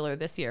popular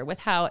this year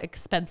with how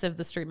expensive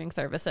the streaming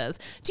service is.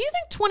 Do you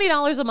think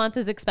 $20 a month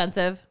is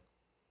expensive?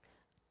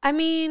 I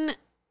mean,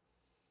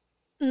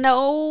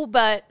 no,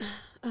 but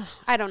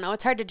I don't know.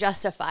 It's hard to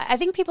justify. I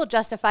think people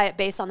justify it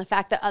based on the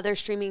fact that other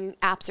streaming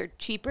apps are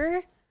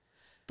cheaper,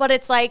 but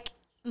it's like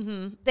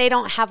they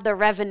don't have the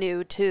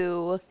revenue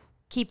to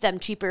keep them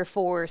cheaper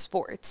for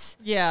sports.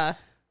 Yeah.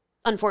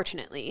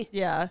 Unfortunately.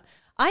 Yeah.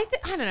 I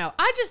don't know.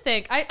 I just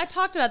think I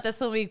talked about this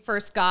when we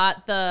first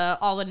got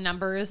all the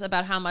numbers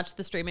about how much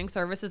the streaming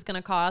service is going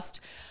to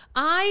cost.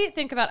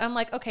 I'm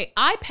like, okay,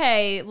 I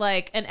pay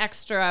like an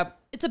extra,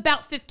 it's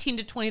about $15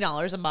 to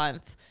 $20 a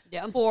month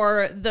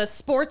for the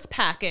sports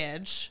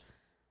package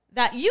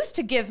that used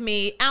to give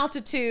me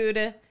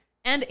Altitude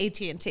and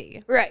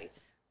AT&T. Right.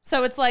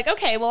 So it's like,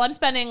 okay, well, I'm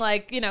spending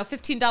like,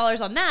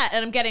 $15 on that,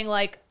 and I'm getting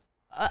like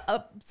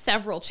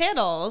several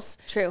channels.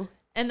 True.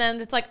 And then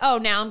it's like, oh,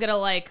 now I'm going to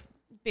like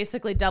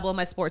basically double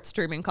my sports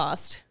streaming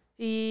cost.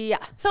 Yeah.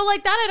 So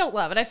like that I don't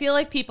love. And I feel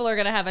like people are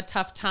going to have a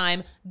tough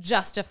time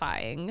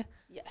justifying.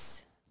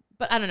 Yes.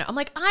 But I don't know. I'm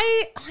like,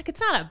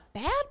 it's not a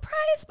bad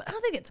price, but I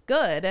don't think it's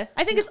good.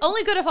 I think it's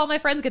only good if all my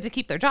friends get to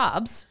keep their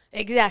jobs.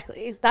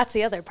 Exactly. That's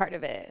the other part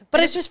of it.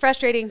 But it's just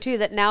frustrating too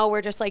that now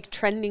we're just like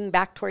trending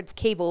back towards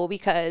cable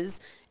because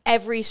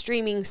every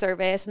streaming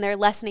service and they're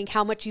lessening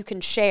how much you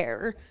can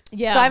share.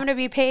 Yeah. So I'm going to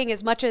be paying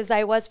as much as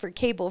I was for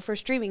cable for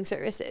streaming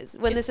services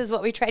when this is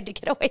what we tried to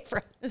get away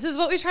from. This is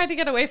what we tried to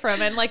get away from.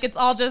 And like, it's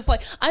all just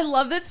like, I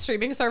love that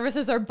streaming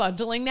services are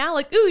bundling now.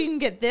 Like, ooh, you can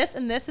get this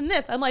and this and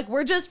this. I'm like,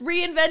 we're just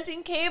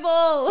reinventing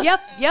cable.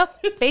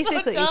 Yep.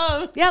 Basically. So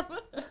dumb. Yep.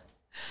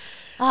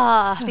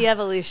 The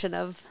evolution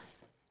of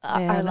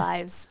our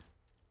lives.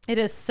 It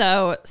is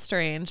so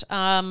strange.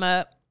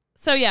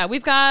 So yeah,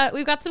 we've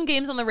got some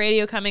games on the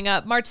radio coming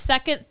up. March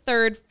 2nd,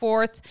 3rd,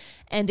 4th,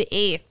 and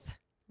 8th.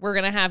 We're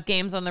going to have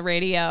games on the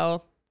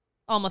radio.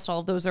 Almost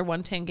all of those are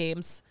 110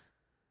 games.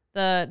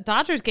 The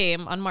Dodgers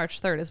game on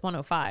March 3rd is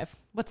 105.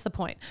 What's the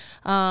point?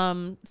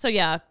 So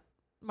yeah,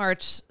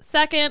 March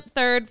 2nd,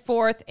 3rd,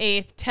 4th,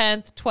 8th,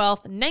 10th,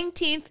 12th,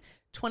 19th,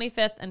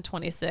 25th, and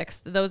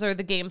 26th. Those are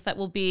the games that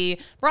will be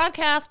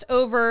broadcast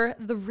over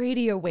the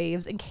radio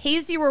waves, in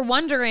case you were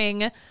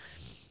wondering.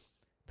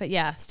 But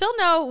yeah, still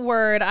no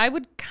word. I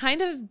would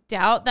kind of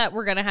doubt that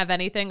we're going to have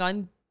anything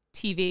on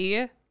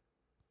TV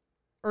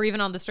or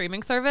even on the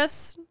streaming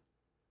service,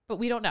 but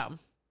we don't know.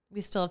 We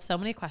still have so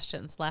many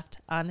questions left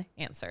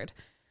unanswered.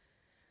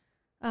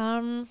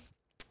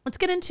 Let's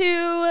get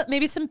into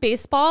maybe some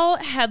baseball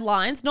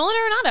headlines. Nolan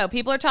Arenado,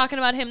 people are talking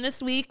about him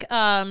this week.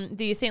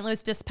 The St.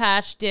 Louis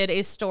Dispatch did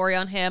a story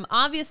on him.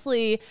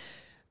 Obviously,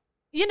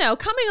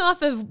 coming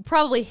off of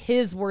probably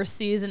his worst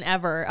season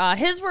ever.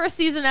 His worst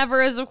season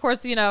ever is, of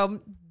course,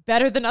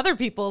 better than other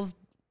people's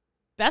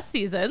best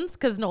seasons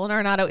because Nolan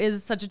Arenado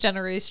is such a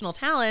generational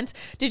talent.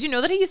 Did you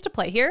know that he used to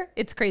play here?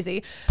 It's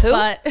crazy. Who?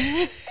 But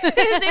his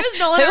name is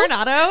Nolan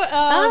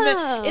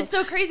Arenado. It's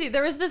so crazy.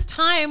 There was this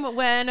time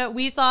when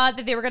we thought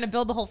that they were going to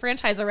build the whole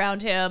franchise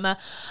around him,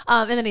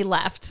 and then he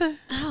left.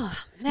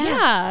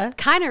 Yeah.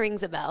 Kind of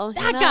rings a bell.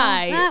 That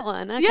guy. That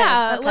one. Okay.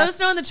 Yeah. Okay. Let us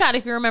know in the chat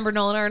if you remember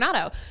Nolan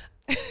Arenado.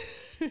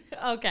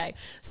 Okay.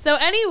 So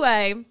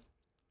anyway,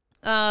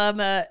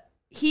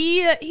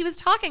 he was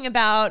talking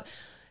about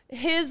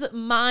his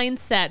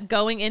mindset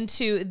going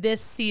into this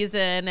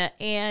season,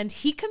 and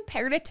he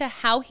compared it to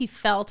how he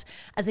felt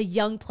as a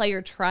young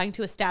player trying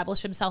to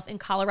establish himself in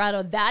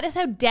Colorado. That is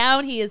how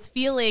down he is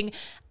feeling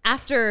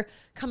after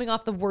coming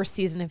off the worst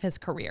season of his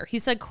career. He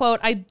said, quote,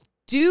 "I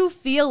do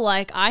feel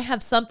like I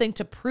have something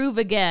to prove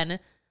again.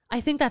 I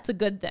think that's a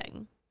good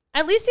thing."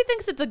 At least he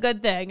thinks it's a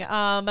good thing.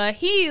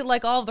 He,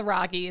 like all of the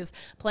Rockies,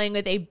 playing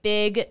with a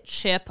big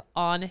chip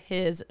on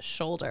his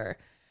shoulder.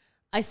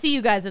 I see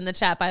you guys in the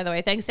chat, by the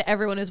way. Thanks to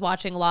everyone who's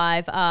watching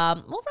live. We'll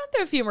run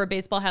through a few more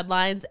baseball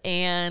headlines,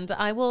 and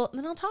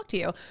then I'll talk to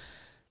you.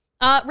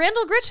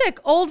 Randall Grichuk,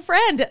 old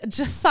friend,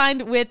 just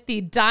signed with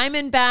the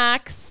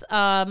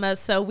Diamondbacks.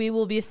 So we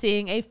will be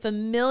seeing a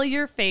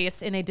familiar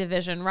face in a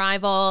division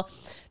rival.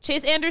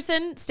 Chase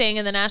Anderson staying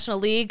in the National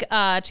League.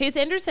 Chase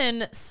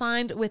Anderson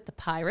signed with the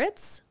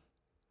Pirates.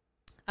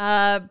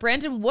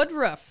 Brandon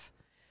Woodruff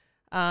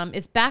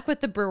is back with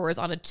the Brewers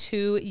on a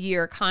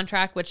 2-year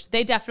contract, which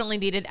they definitely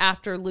needed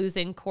after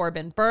losing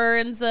Corbin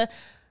Burns.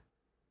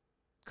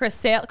 Chris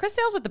Sale's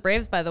with the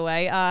Braves, by the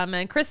way.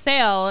 And Chris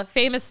Sale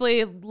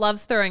famously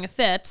loves throwing a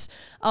fit,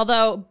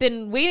 although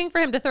been waiting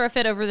for him to throw a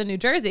fit over the New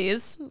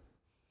Jerseys,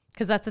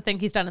 because that's the thing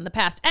he's done in the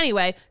past.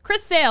 Anyway,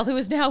 Chris Sale, who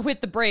is now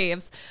with the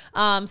Braves,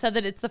 said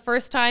that it's the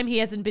first time he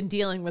hasn't been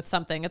dealing with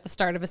something at the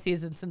start of a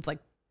season since like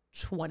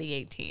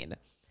 2018.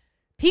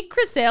 Peak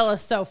Chris Sale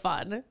is so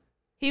fun.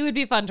 He would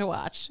be fun to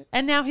watch.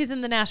 And now he's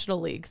in the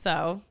National League,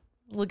 so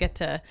we'll get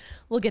to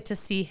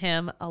see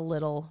him a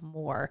little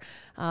more.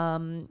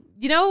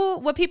 You know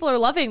what people are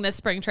loving this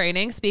spring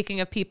training?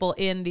 Speaking of people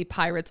in the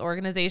Pirates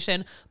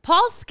organization,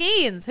 Paul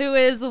Skeens, who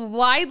is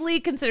widely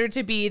considered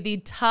to be the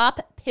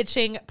top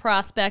pitching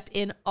prospect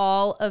in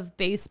all of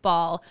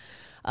baseball.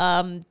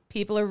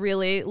 People are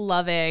really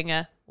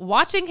loving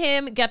watching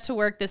him get to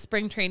work this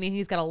spring training.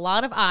 He's got a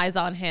lot of eyes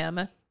on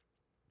him.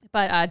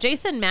 But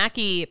Jason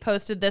Mackey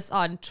posted this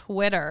on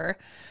Twitter.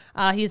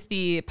 He's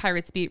the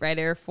Pirates beat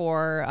writer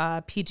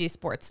for PG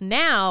Sports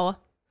Now.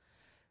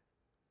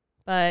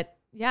 But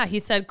yeah, he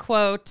said,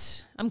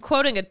 quote, I'm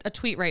quoting a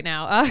tweet right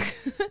now.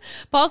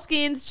 Paul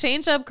Skeens'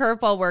 change-up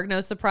curveball work,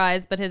 no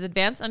surprise, but his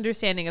advanced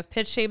understanding of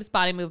pitch shapes,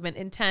 body movement,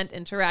 intent,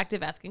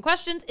 interactive, asking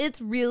questions, it's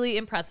really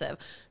impressive.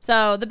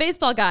 So the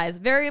baseball guys,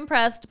 very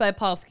impressed by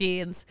Paul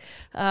Skeens.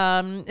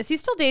 Is he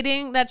still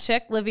dating that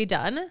chick, Livy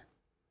Dunn?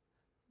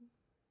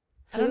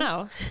 I don't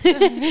know.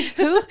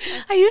 Who?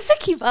 I used to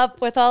keep up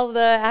with all the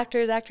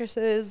actors,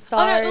 actresses,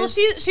 stars. Oh, no, well,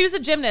 she was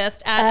a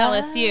gymnast at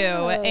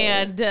LSU,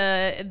 and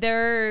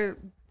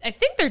I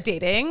think they're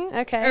dating.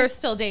 Okay. Or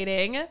still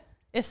dating.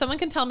 If someone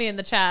can tell me in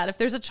the chat, if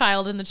there's a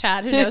child in the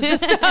chat who knows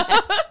this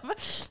stuff.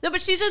 No, but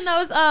she's in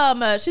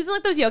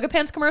like those yoga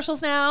pants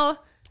commercials now.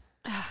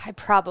 I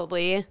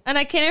probably. And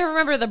I can't even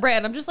remember the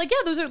brand. I'm just like, yeah,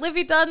 those are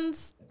Livy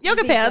Dunn's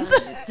yoga pants.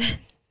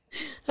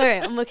 All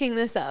right, I'm looking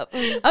this up.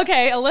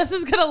 Okay,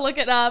 Alyssa's gonna look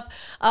it up.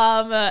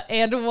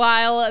 And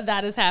while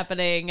that is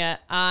happening,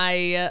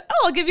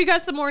 I'll give you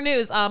guys some more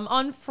news.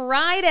 On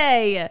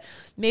Friday,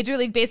 Major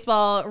League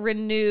Baseball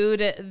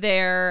renewed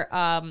their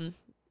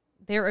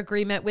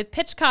agreement with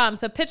PitchCom.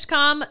 So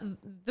PitchCom,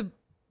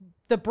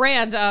 the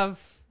brand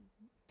of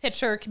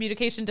pitcher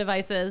communication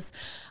devices,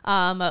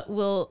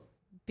 will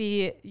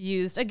be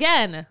used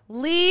again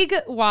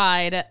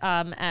league-wide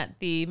at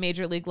the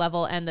Major League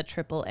level and the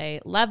AAA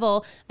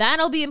level.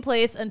 That'll be in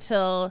place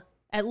until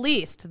at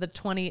least the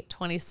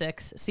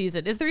 2026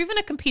 season. Is there even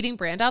a competing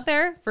brand out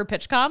there for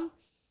PitchCom?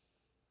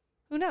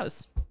 Who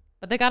knows?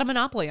 But they got a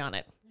monopoly on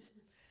it.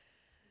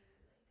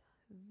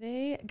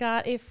 They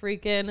got a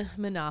freaking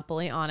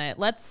monopoly on it.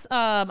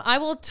 I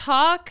will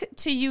talk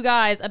to you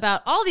guys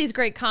about all these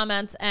great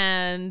comments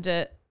and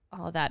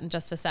all of that in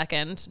just a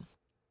second.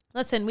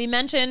 Listen, we've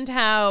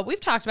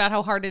talked about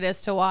how hard it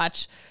is to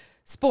watch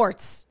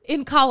sports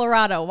in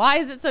Colorado. Why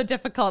is it so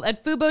difficult?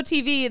 At Fubo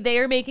TV, they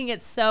are making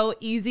it so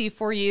easy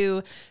for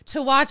you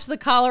to watch the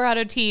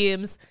Colorado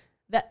teams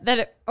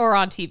that are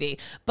on TV.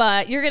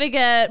 But you're going to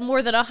get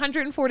more than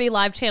 140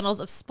 live channels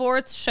of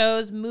sports,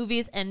 shows,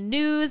 movies, and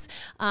news.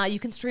 You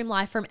can stream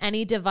live from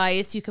any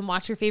device. You can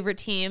watch your favorite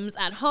teams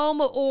at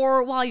home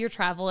or while you're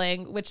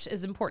traveling, which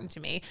is important to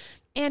me.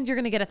 And you're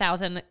going to get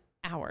 1,000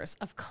 hours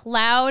of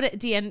cloud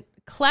DVR.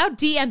 I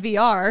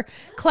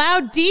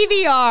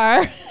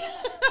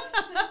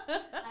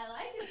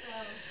like it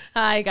though.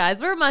 Hi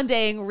guys, we're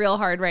Mondaying real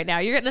hard right now.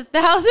 You're getting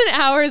 1,000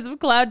 hours of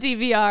cloud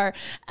DVR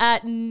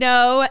at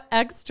no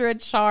extra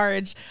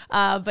charge.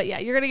 But yeah,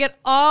 you're gonna get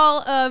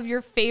all of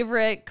your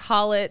favorite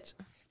Colorado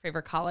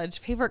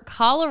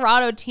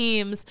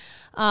teams.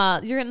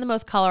 You're getting the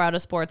most Colorado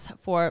sports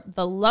for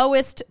the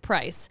lowest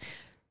price.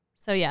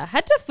 So yeah,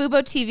 head to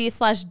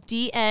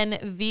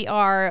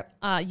FuboTV/DNVR.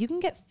 You can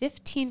get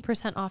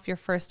 15% off your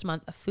first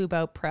month of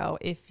Fubo Pro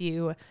if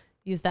you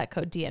use that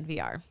code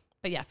DNVR.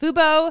 But yeah,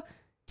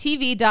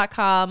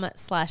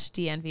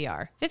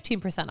 FuboTV.com/DNVR.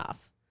 15% off.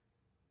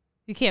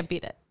 You can't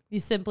beat it. You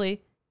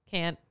simply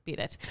can't beat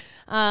it.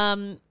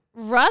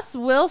 Russ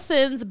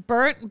Wilson's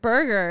Burnt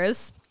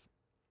Burgers.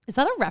 Is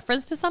that a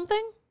reference to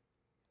something?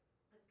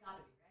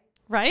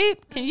 Right?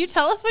 Can you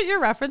tell us what you're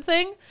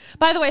referencing?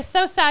 By the way,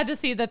 so sad to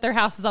see that their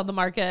house is on the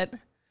market.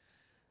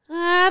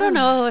 I don't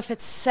know if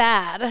it's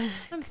sad.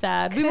 I'm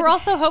sad. We were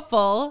also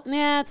hopeful.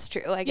 Yeah, it's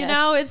true, I guess. You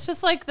know, it's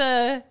just like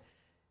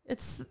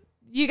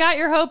you got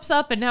your hopes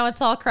up and now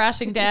it's all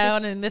crashing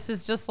down and this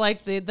is just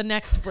like the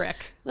next brick.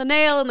 The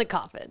nail in the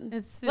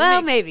coffin.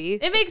 Maybe.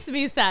 It makes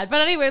me sad.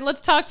 But anyway,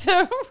 let's talk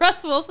to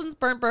Russ Wilson's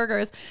Burnt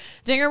Burgers.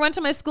 Dinger went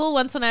to my school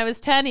once when I was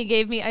 10. He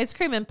gave me ice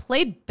cream and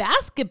played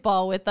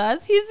basketball with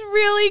us. He's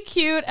really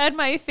cute and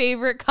my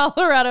favorite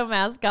Colorado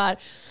mascot.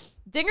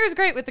 Dinger's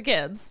great with the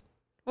kids.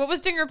 What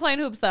was Dinger playing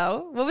hoops,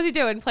 though? What was he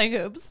doing playing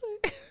hoops?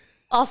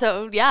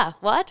 Also, yeah,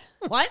 what?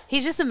 What?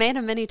 He's just a man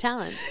of many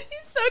talents.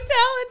 He's so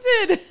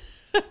talented.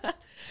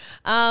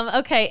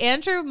 Okay,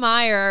 Andrew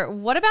Meyer,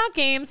 what about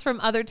games from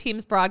other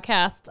teams'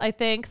 broadcasts? I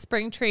think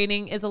spring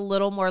training is a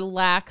little more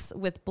lax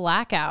with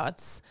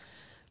blackouts.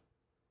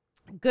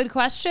 Good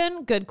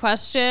question.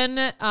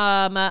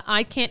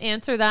 I can't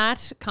answer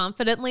that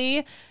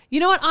confidently. You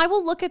know what? I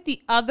will look at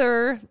the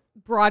other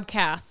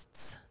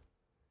broadcasts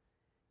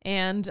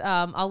and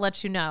I'll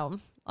let you know.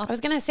 I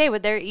was going to say,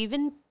 would there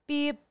even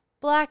be a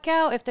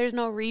blackout if there's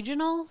no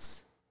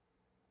regionals?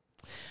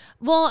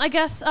 Well, I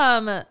guess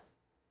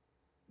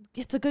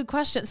it's a good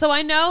question. So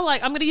I know,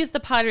 like, I'm going to use the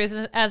Padres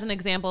as an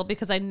example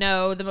because I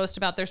know the most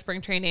about their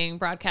spring training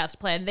broadcast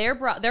plan.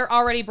 They're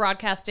already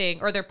broadcasting,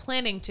 or they're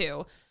planning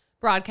to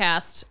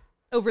broadcast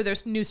over their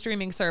new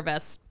streaming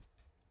service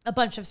a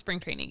bunch of spring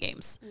training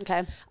games.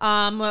 Okay.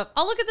 I'll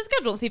look at the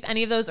schedule and see if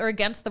any of those are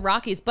against the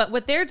Rockies. But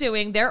what they're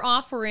doing, they're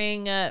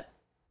offering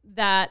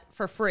that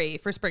for free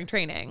for spring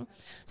training.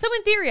 So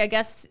in theory, I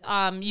guess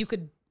you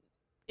could,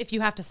 if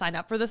you have to sign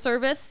up for the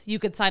service, you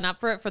could sign up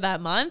for it for that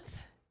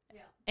month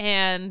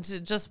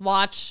and just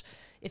watch.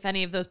 If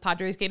any of those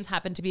Padres games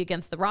happen to be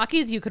against the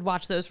Rockies, you could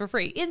watch those for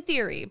free in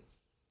theory.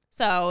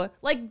 So,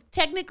 like,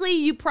 technically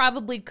you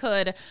probably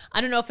could.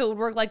 I don't know if it would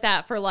work like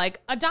that for like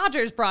a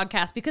Dodgers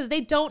broadcast because they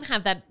don't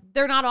have that.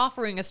 They're not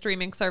offering a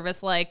streaming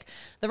service like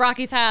the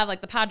Rockies have, like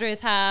the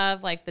Padres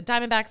have, like the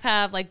Diamondbacks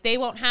have. Like, they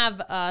won't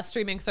have a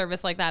streaming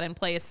service like that in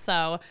place.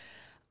 So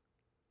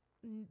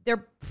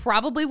there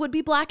probably would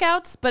be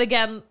blackouts. But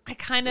again,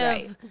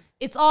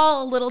 it's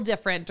all a little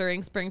different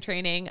during spring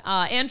training.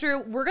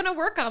 Andrew, we're going to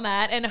work on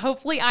that. And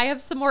hopefully I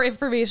have some more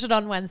information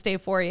on Wednesday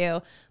for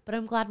you. But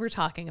I'm glad we're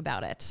talking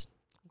about it.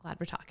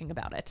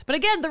 But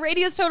again, the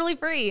radio is totally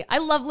free. I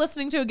love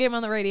listening to a game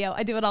on the radio.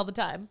 I do it all the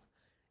time.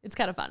 It's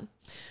kind of fun.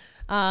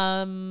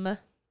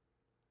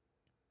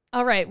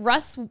 All right.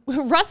 Russ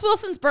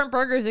Wilson's Burnt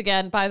Burgers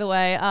again, by the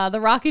way.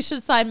 The Rockies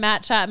should sign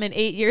Matt Chapman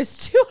 8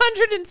 years,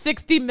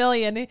 $260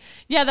 million.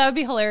 Yeah, that would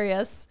be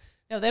hilarious.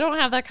 No, they don't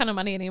have that kind of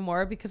money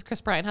anymore because Chris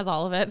Bryant has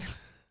all of it.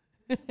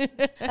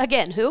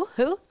 Again, who?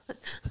 Oh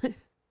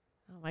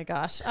my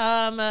gosh.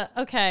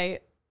 Okay.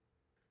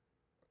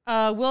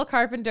 Will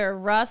Carpenter,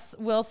 Russ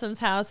Wilson's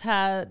house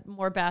had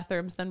more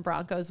bathrooms than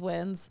Broncos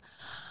wins.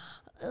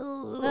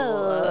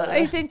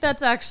 I think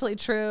that's actually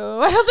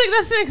true. I don't think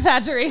that's an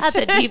exaggeration. That's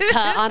a deep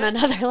cut on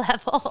another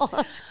level.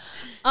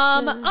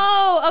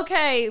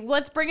 Okay.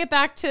 Let's bring it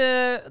back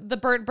to the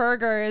Burnt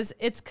Burgers.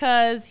 It's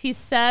because he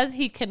says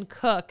he can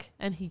cook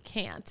and he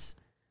can't.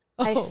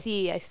 I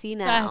see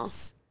now.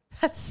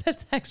 That's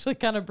actually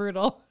kind of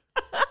brutal.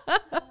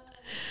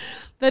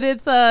 But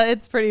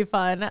it's pretty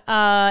fun.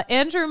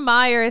 Andrew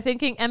Meyer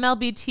thinking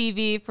MLB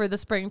TV for the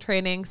spring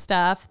training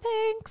stuff.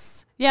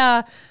 Thanks.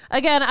 Yeah.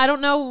 Again, I don't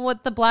know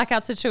what the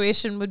blackout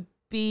situation would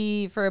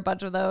be for a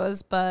bunch of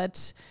those,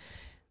 but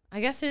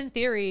I guess in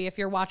theory, if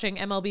you're watching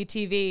MLB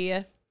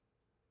TV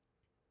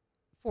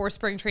for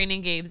spring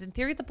training games, in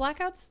theory the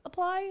blackouts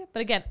apply.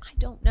 But again, I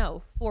don't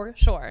know for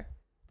sure.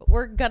 But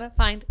we're going to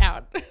find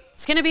out.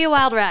 It's going to be a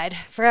wild ride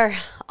for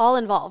all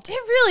involved. It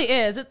really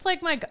is. It's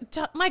like, my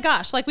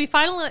gosh, like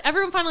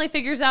everyone finally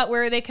figures out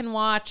where they can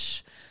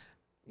watch,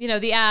 the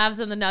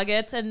Avs and the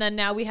Nuggets. And then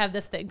now we have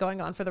this thing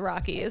going on for the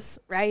Rockies.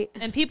 Right.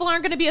 And people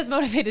aren't going to be as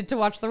motivated to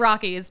watch the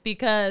Rockies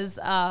because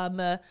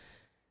the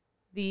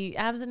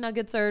Avs and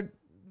Nuggets are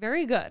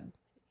very good.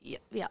 Yeah.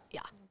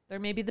 They're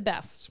maybe the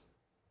best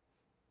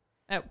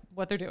at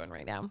what they're doing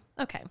right now.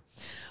 Okay.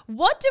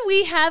 What do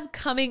we have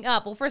coming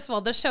up? Well, first of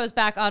all, this show is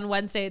back on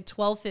Wednesday at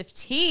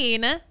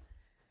 12:15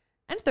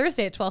 and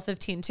Thursday at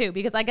 12:15 too,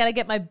 because I got to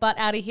get my butt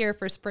out of here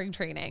for spring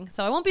training.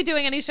 So I won't be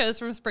doing any shows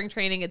from spring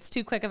training. It's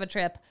too quick of a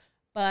trip,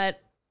 but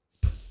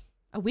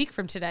a week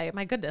from today,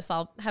 my goodness,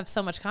 I'll have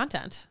so much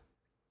content.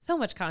 We'll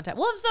have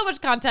so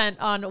much content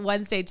on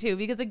Wednesday too,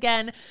 because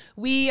again,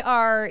 we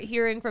are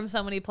hearing from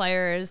so many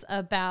players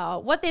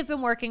about what they've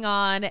been working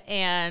on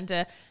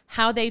and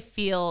how they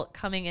feel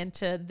coming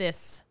into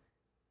this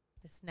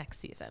this next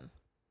season.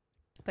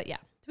 But yeah,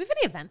 do we have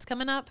any events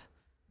coming up?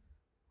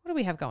 What do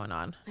we have going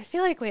on? I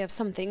feel like we have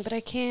something, but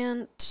I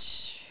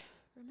can't.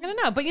 I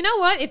don't know. But you know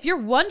what? If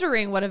you're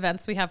wondering what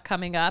events we have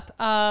coming up,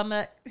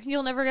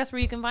 you'll never guess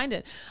where you can find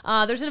it.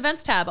 There's an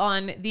events tab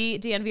on the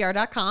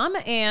dnvr.com.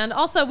 And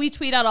also we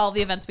tweet out all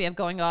the events we have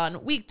going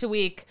on week to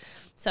week.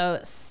 So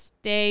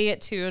stay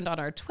tuned on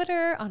our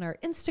Twitter, on our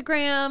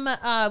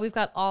Instagram. We've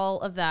got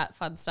all of that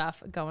fun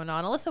stuff going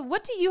on. Alyssa,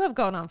 what do you have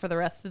going on for the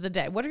rest of the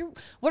day? What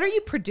are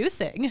you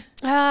producing?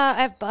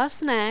 I have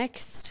buffs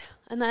next,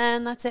 and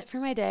then that's it for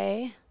my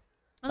day.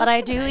 Oh, but I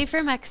that's do nice. leave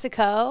for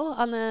Mexico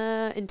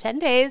in 10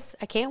 days.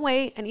 I can't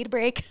wait. I need a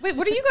break. Wait,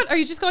 what are you going? Are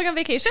you just going on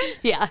vacation?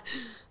 Yeah.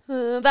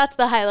 That's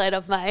the highlight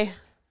of my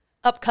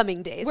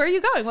upcoming days. Where are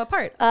you going? What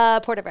part?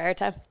 Puerto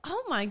Vallarta.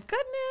 Oh my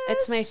goodness.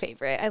 It's my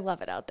favorite. I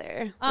love it out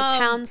there. The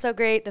town's so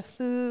great. The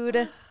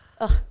food.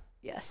 Oh,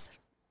 yes.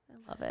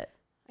 I love it.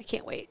 I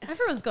can't wait.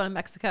 Everyone's going to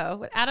Mexico.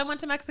 What, Adam went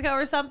to Mexico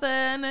or something?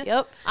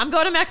 Yep. I'm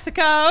going to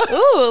Mexico.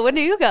 Ooh, when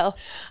do you go?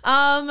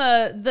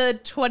 The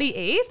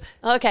 28th.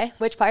 Okay.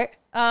 Which part?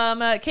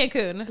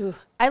 Cancun. Ooh,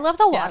 I love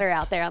the water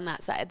out there on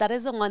that side. That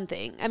is the one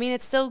thing. I mean,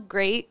 it's still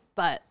great,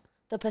 but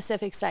the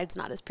Pacific side's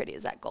not as pretty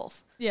as that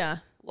Gulf Yeah.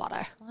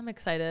 water. Well, I'm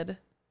excited.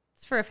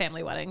 It's for a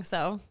family wedding,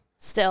 so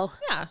Still.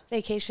 yeah.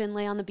 Vacation,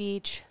 lay on the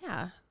beach.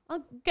 Yeah.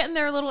 I'll get in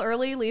there a little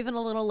early, leaving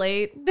a little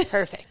late.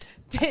 Perfect.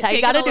 That's how you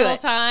Taking got to a do little it.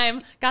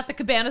 time. Got the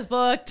cabanas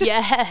booked.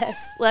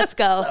 Yes. Let's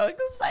go. So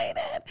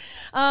excited.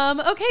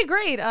 Okay,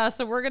 great.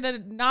 So we're going to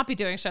not be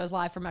doing shows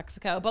live from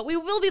Mexico, but we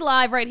will be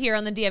live right here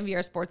on the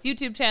DMVR Sports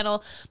YouTube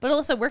channel. But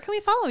Alyssa, where can we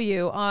follow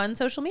you on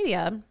social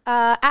media?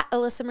 At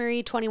Alyssa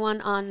Marie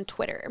 21 on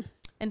Twitter.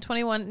 And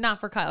 21, not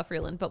for Kyle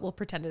Freeland, but we'll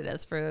pretend it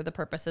is for the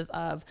purposes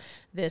of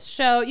this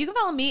show. You can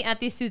follow me at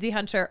the Susie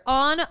Hunter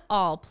on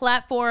all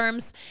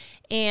platforms,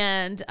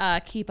 and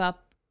keep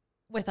up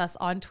with us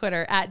on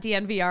Twitter at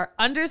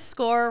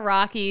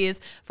DNVR_Rockies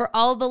for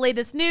all the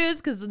latest news.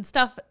 Because when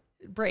stuff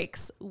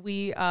breaks,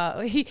 we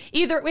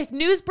either with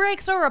news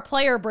breaks or a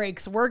player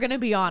breaks, we're gonna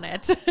be on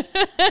it.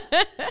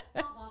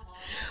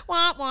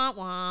 Womp, womp,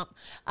 womp.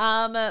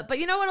 But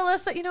you know what,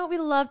 Alyssa? You know what we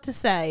love to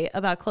say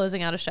about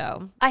closing out a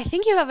show? I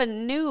think you have a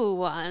new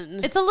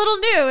one. It's a little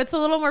new. It's a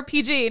little more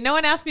PG. No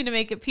one asked me to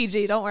make it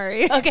PG. Don't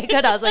worry. Okay,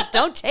 good. I was like,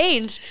 don't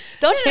change.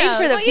 Don't change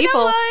for the but people. You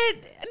know what?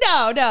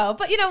 No.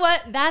 But you know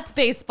what? That's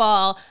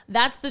baseball.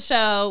 That's the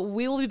show.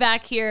 We will be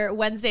back here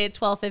Wednesday at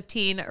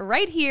 12:15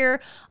 right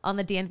here on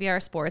the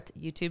DNVR Sports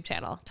YouTube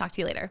channel. Talk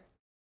to you later.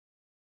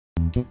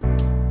 We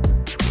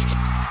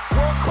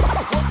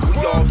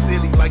all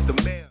silly like the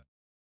man.